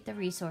dedicate the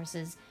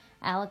resources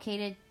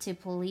allocated to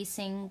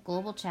policing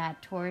Global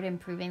Chat toward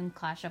improving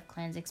Clash of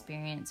Clans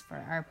experience for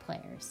our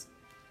players.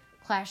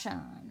 Clash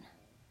on.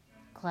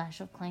 Clash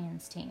of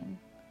Clans team.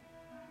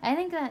 I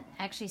think that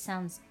actually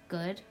sounds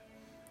good.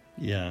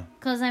 Yeah.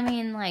 Because, I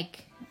mean,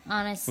 like,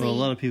 honestly... Well, a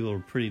lot of people are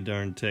pretty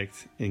darn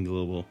ticked in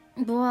Global.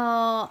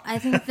 Well, I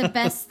think the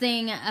best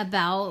thing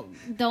about...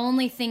 The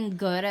only thing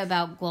good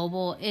about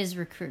Global is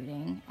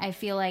recruiting. I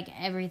feel like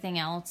everything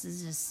else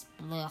is just...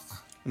 Ugh.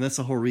 And that's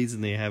the whole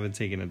reason they haven't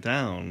taken it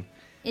down.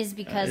 Is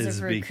because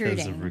of recruiting.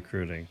 Because of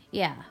recruiting.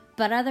 Yeah.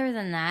 But other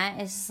than that,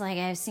 it's just like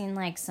I've seen,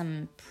 like,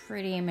 some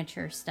pretty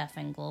immature stuff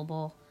in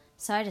Global.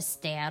 So I just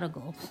stay out of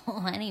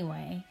Global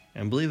anyway.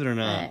 And believe it or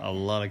not, a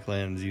lot of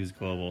clans use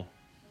Global.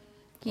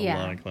 A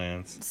lot of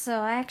clans. So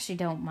I actually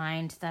don't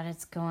mind that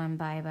it's going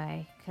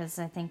bye-bye, because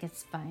I think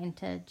it's fine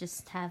to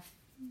just have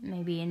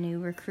maybe a new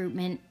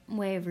recruitment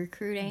way of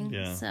recruiting.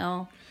 Yeah.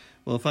 So.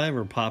 Well, if I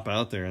ever pop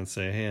out there and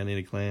say, hey, I need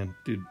a clan,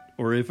 dude,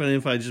 or if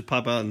I just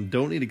pop out and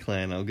don't need a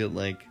clan, I'll get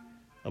like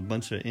a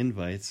bunch of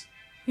invites.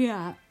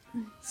 Yeah.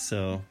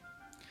 So,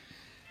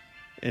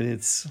 and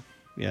it's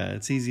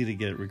easy to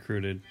get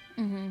recruited.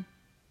 Mm-hmm.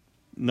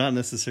 Not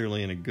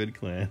necessarily in a good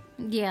clan.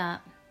 Yeah.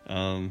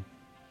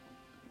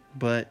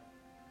 But,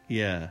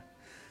 yeah.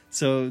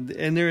 So,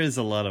 and there is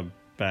a lot of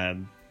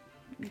bad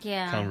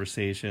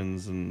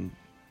conversations and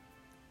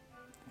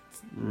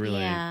really...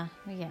 Yeah.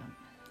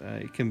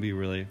 It can be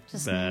really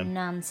just bad.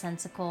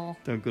 Nonsensical.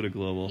 Don't go to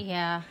Global.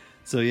 Yeah.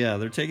 So, yeah,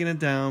 they're taking it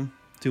down.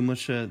 Too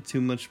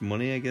much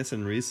money, I guess,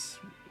 in Reese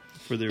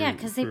for their... Yeah,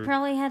 because they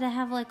probably had to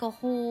have, like, a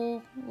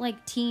whole,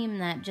 like, team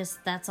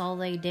that's all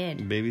they did.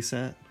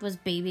 Babysat? Was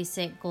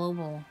babysit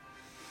Global.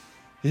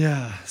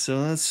 Yeah,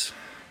 so it's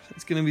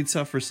going to be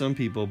tough for some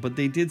people. But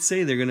they did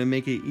say they're going to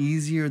make it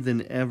easier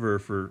than ever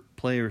for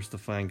players to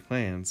find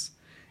clans.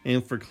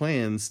 And for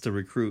clans to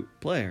recruit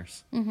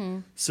players. Mm-hmm.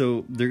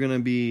 So they're going to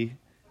be...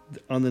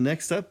 On the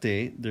next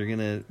update, they're going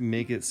to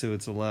make it so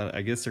it's a lot...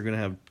 I guess they're going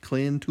to have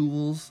clan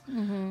tools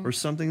or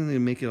something to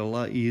make it a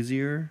lot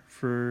easier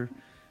for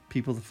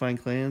people to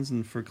find clans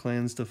and for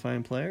clans to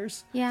find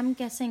players. Yeah, I'm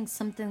guessing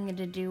something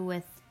to do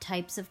with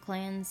types of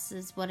clans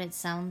is what it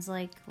sounds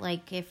like.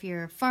 Like if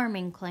you're a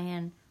farming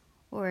clan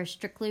or a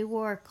strictly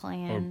war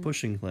clan. Or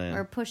pushing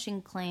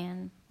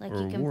clan. Like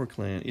or war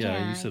clan.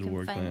 Yeah, you said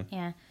war clan.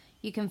 Yeah,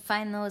 you can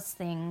find those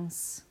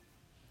things.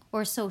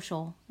 Or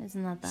social.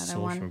 Isn't that the other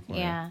social one? Clan.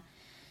 Yeah.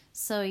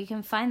 So you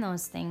can find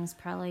those things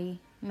probably.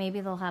 Maybe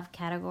they'll have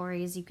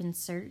categories you can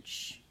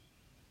search.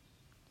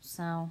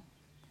 So,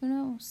 who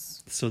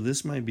knows? So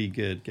this might be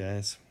good,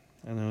 guys.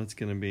 I know it's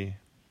going to be...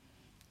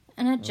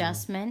 An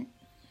adjustment.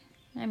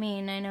 I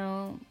mean, I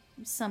know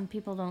some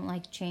people don't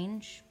like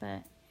change,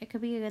 but it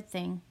could be a good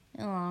thing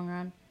in the long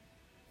run.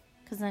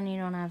 Because then you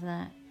don't have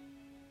that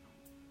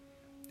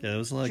yeah, there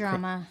was a lot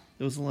drama.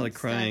 There was a lot of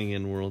crying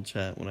in World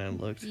Chat when I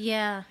looked.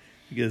 Yeah.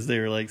 Because they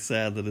were like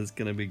sad that it's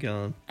going to be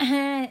gone.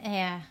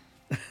 Yeah.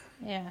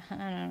 Yeah, I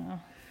don't know.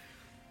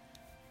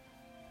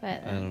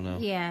 But I don't know.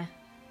 Yeah.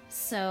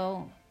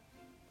 So,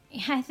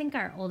 yeah, I think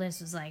our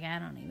oldest was like, I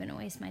don't even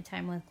waste my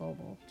time with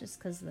Global just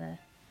because the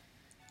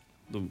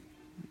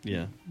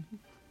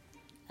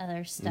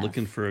other stuff.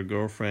 Looking for a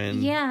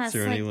girlfriend. Yeah, is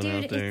there it's anyone like,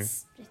 dude, out there?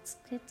 It's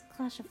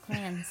Clash of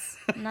Clans,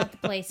 not the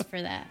place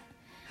for that.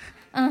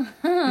 Yeah.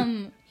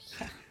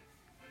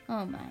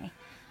 Oh my.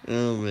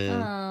 Oh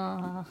man.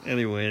 Oh.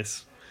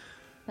 Anyways.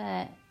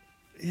 But.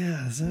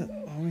 Yeah, is that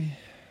all we...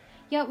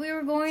 Yeah, we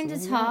were going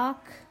to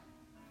talk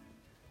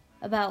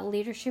about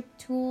leadership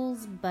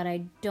tools, but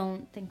I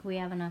don't think we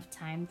have enough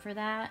time for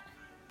that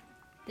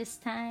this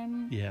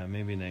time. Yeah,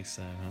 maybe next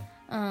time,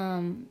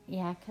 huh?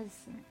 Yeah, because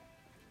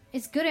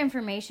it's good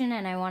information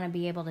and I want to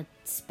be able to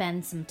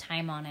spend some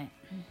time on it.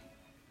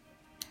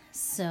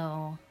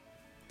 So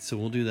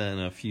we'll do that in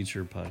a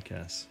future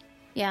podcast.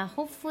 Yeah,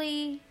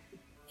 hopefully...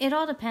 It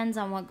all depends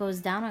on what goes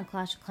down on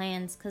Clash of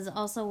Clans, because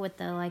also with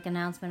the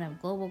announcement of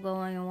Global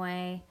going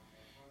away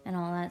and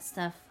all that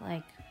stuff,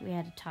 we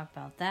had to talk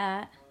about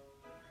that.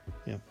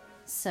 Yep.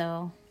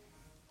 So,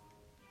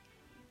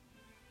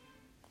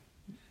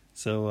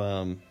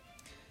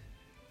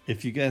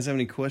 if you guys have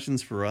any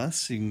questions for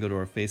us, you can go to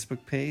our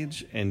Facebook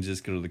page and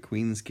just go to the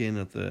Queenskin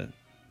at the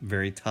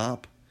very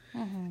top.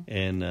 Mm-hmm.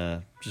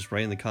 And just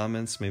write in the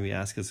comments, maybe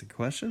ask us a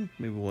question.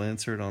 Maybe we'll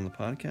answer it on the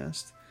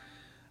podcast.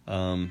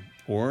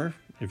 Or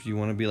if you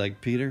want to be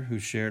like Peter, who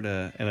shared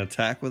an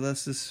attack with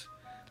us this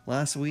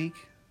last week,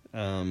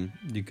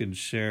 you could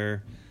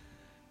share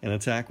an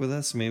attack with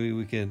us. Maybe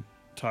we could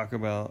talk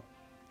about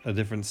a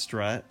different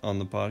strat on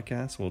the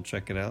podcast. We'll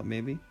check it out,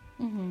 maybe.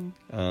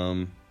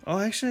 Mm-hmm.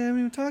 Actually, I haven't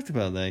even talked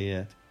about that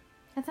yet.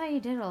 I thought you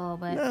did a little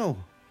bit. No.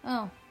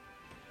 Oh.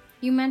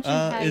 You mentioned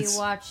how you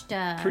watched...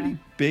 pretty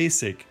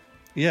basic.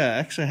 Yeah,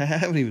 actually, I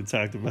haven't even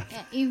talked about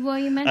it. Well,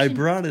 you mentioned... I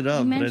brought it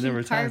up, but I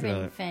never talked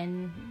about it.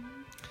 Fin.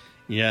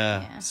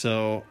 Yeah.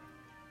 So,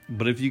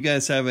 but if you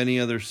guys have any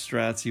other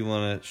strats you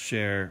want to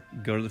share,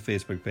 go to the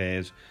Facebook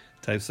page,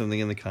 type something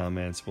in the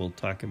comments. We'll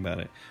talk about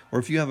it. Or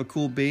if you have a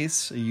cool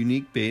base, a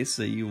unique base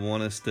that you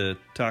want us to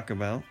talk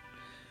about,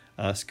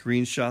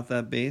 screenshot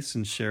that base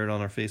and share it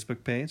on our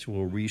Facebook page.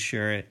 We'll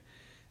reshare it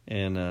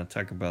and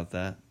talk about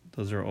that.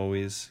 Those are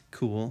always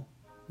cool.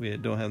 We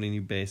don't have any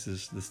new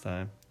bases this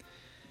time.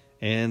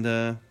 And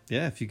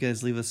yeah, if you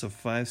guys leave us a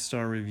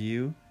 5-star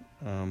review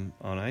on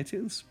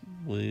iTunes,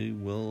 we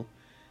will,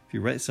 if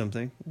you write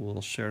something,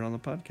 we'll share it on the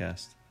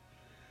podcast.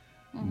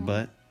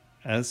 But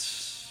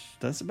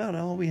that's about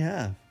all we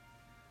have.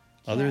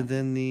 Other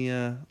than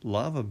the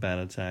lava bat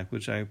attack,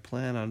 which I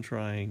plan on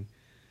trying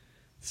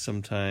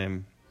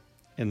sometime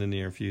in the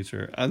near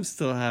future. I'm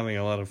still having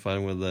a lot of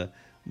fun with the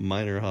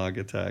minor hog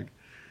attack.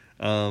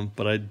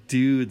 But I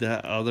do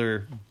that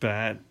other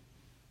bat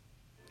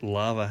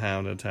lava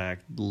hound attack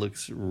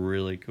looks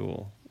really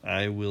cool.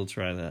 I will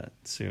try that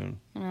soon.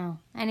 Oh,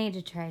 I need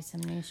to try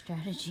some new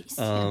strategies.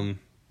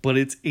 But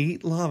it's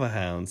 8 lava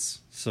hounds,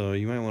 so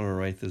you might want to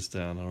write this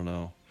down. I don't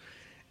know.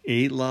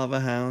 8 lava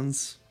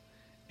hounds.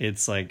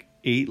 It's like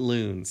 8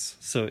 loons.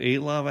 So 8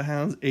 lava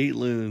hounds, 8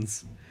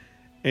 loons,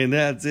 and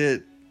that's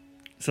it.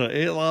 So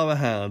 8 lava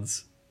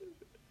hounds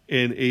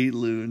and 8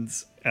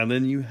 loons, and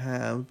then you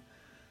have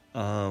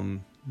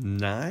 9.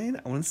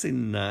 I want to say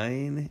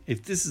 9.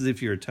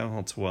 If you're a Town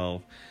Hall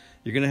 12,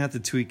 you're gonna have to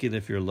tweak it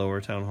if you're lower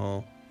Town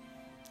Hall.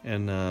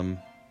 And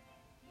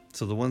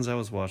so the ones I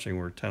was watching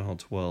were Town Hall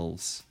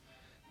 12s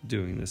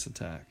doing this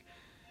attack.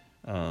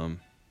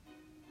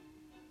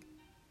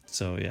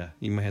 So yeah,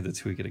 you might have to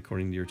tweak it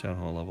according to your Town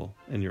Hall level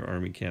and your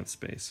army camp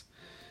space.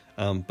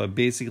 But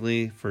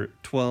basically for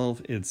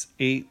 12, it's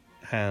 8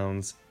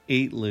 hounds,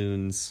 8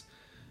 loons.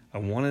 I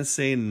want to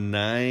say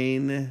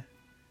 9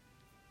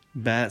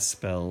 bat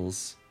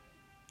spells.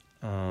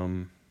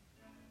 I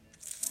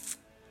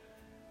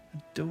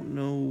don't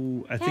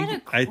know. I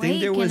think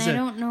there was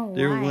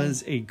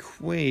was a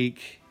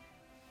quake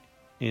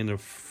and a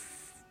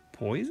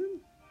poison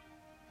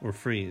or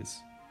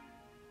freeze.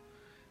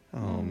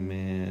 Oh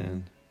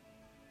man.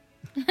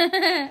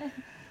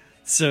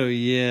 So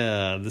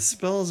yeah, the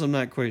spells I'm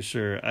not quite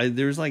sure.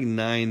 There's like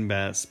 9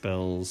 bat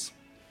spells.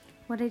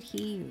 What did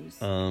he use?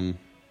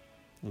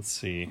 Let's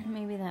see.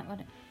 Maybe that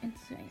would.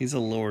 It's right. He's a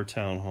lower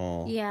Town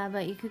Hall. Yeah,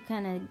 but you could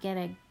kind of get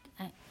it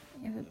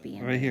would be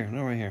right here.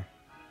 No, right here.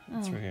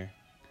 It's right here.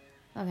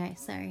 Okay,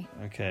 sorry.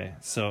 Okay,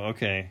 so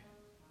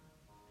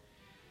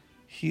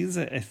he's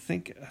I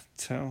think a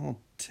Town Hall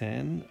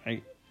 10.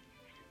 I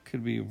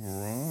could be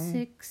wrong.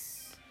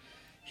 6.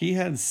 He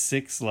had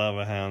 6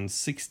 lava hounds,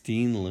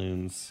 16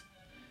 loons,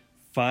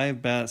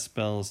 5 bat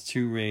spells,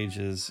 2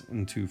 rages,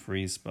 and 2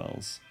 freeze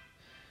spells.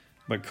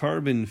 But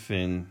Carbon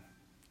Fin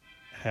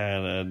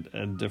had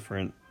a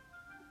different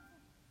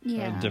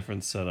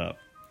setup.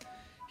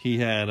 He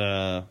had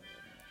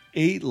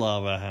 8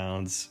 lava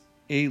hounds,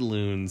 8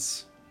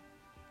 loons,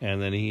 and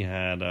then he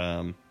had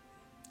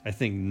I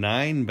think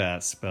 9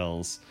 bat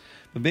spells.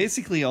 But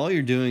basically all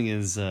you're doing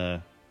is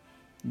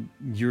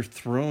you're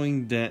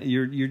throwing down,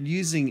 you're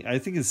using, I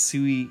think it's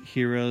Sui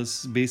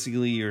heroes.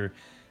 Basically you're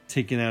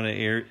taking out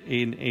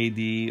an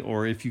AD,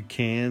 or if you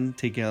can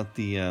take out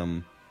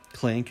the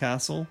clan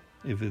castle,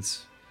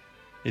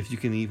 if you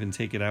can even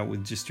take it out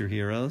with just your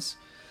heroes.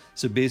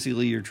 So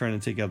basically you're trying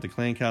to take out the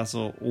clan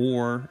castle,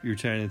 or you're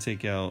trying to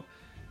take out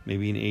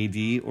maybe an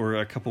AD or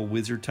a couple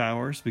wizard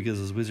towers, because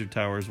those wizard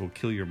towers will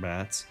kill your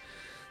bats.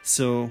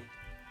 So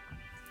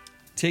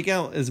take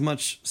out as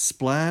much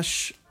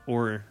splash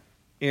or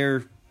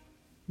air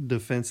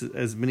defense,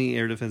 as many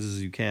air defenses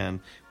as you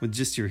can with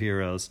just your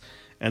heroes.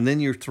 And then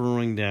you're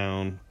throwing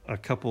down a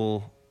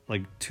couple,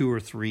 like 2 or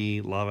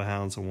 3 lava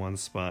hounds in one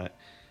spot,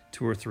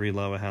 2 or 3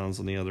 lava hounds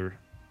on the other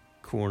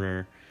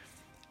corner.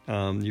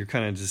 You're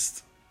kind of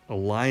just a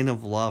line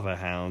of lava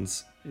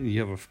hounds. You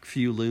have a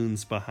few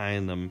loons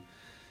behind them.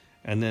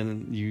 And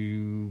then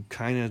you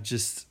kind of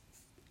just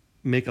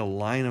make a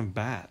line of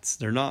bats.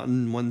 They're not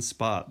in one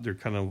spot. They're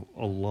kind of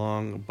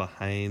along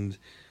behind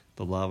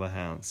the lava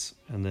hounds.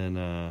 And then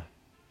I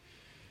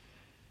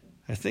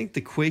think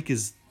the quake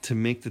is to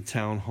make the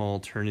Town Hall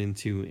turn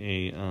into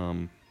a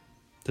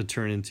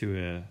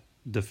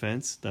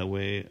defense. That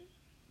way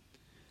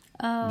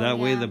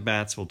way the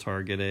bats will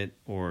target it,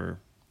 or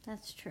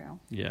that's true.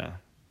 Yeah.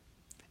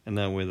 And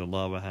that way the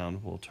lava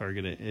hound will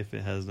target it if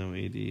it has no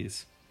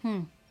ADs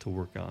to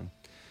work on.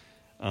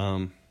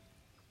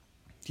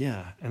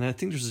 Yeah, and I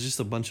think there's just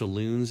a bunch of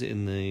loons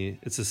in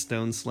it's a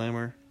stone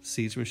slammer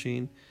siege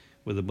machine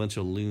with a bunch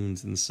of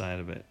loons inside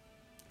of it.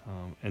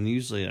 And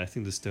usually I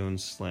think the stone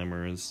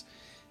slammer is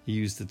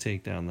used to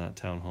take down that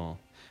Town Hall.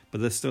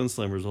 But the stone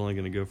slammer is only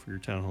going to go for your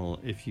Town Hall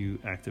if you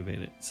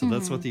activate it. So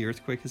that's what the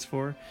earthquake is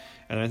for.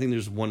 And I think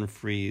there's one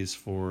freeze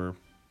for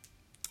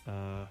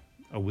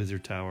a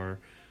wizard tower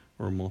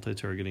or a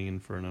multi-targeting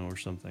inferno or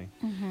something.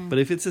 But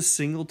if it's a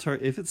single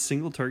target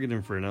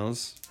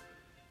infernos,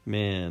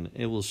 man,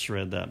 it will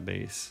shred that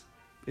base.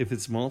 If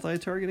it's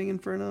multi-targeting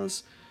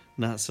infernos,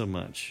 not so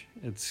much.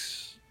 It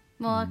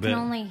can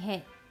only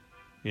hit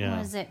Yeah.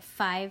 What is it?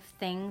 5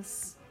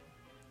 things.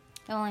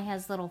 It only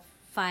has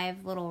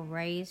 5 little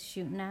rays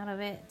shooting out of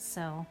it.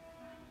 So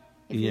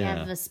if you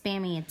have a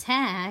spammy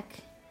attack.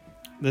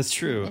 That's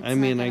true. I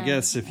mean, I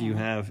guess if you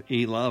have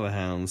 8 lava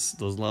hounds,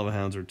 those lava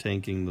hounds are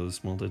tanking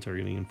those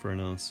multi-targeting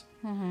infernos.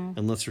 Mm-hmm.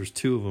 Unless there's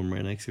 2 of them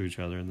right next to each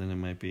other, then it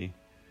might be.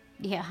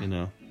 Yeah. You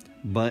know.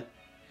 But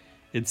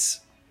it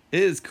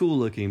is cool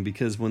looking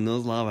because when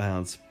those lava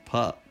hounds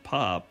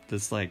pop,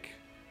 that's like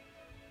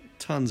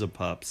tons of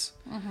pups.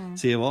 Mm-hmm.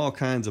 So you have all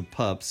kinds of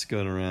pups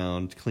going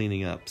around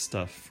cleaning up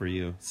stuff for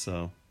you.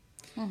 So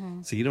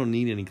you don't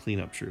need any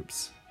cleanup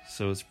troops.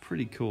 So it's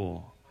pretty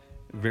cool.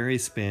 Very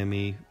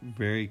spammy,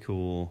 very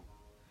cool.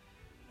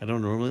 I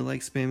don't normally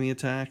like spammy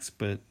attacks,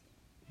 but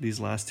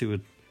these last 2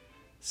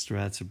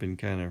 strats have been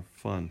kind of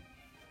fun.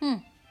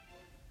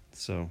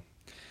 So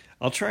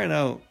I'll try it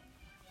out,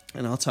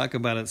 and I'll talk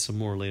about it some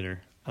more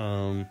later.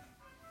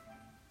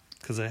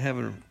 Because I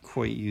haven't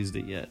quite used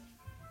it yet.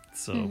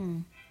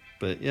 So,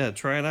 but yeah,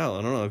 try it out.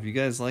 I don't know if you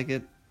guys like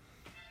it,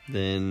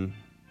 then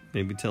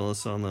maybe tell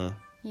us on the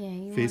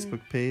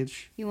Facebook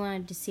page. You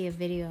wanted to see a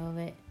video of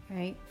it,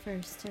 right?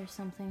 First or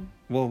something.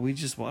 Well, we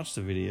just watched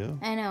the video.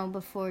 I know,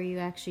 before you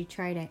actually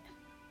tried it.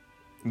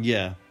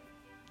 Yeah.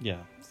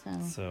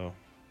 So.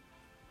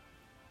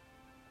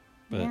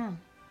 But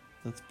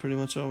that's pretty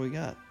much all we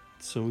got.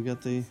 So we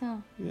got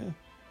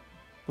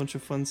bunch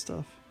of fun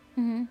stuff.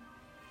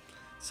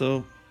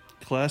 So,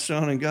 clash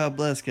on and God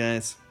bless,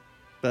 guys.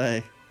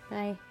 Bye.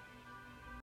 Bye.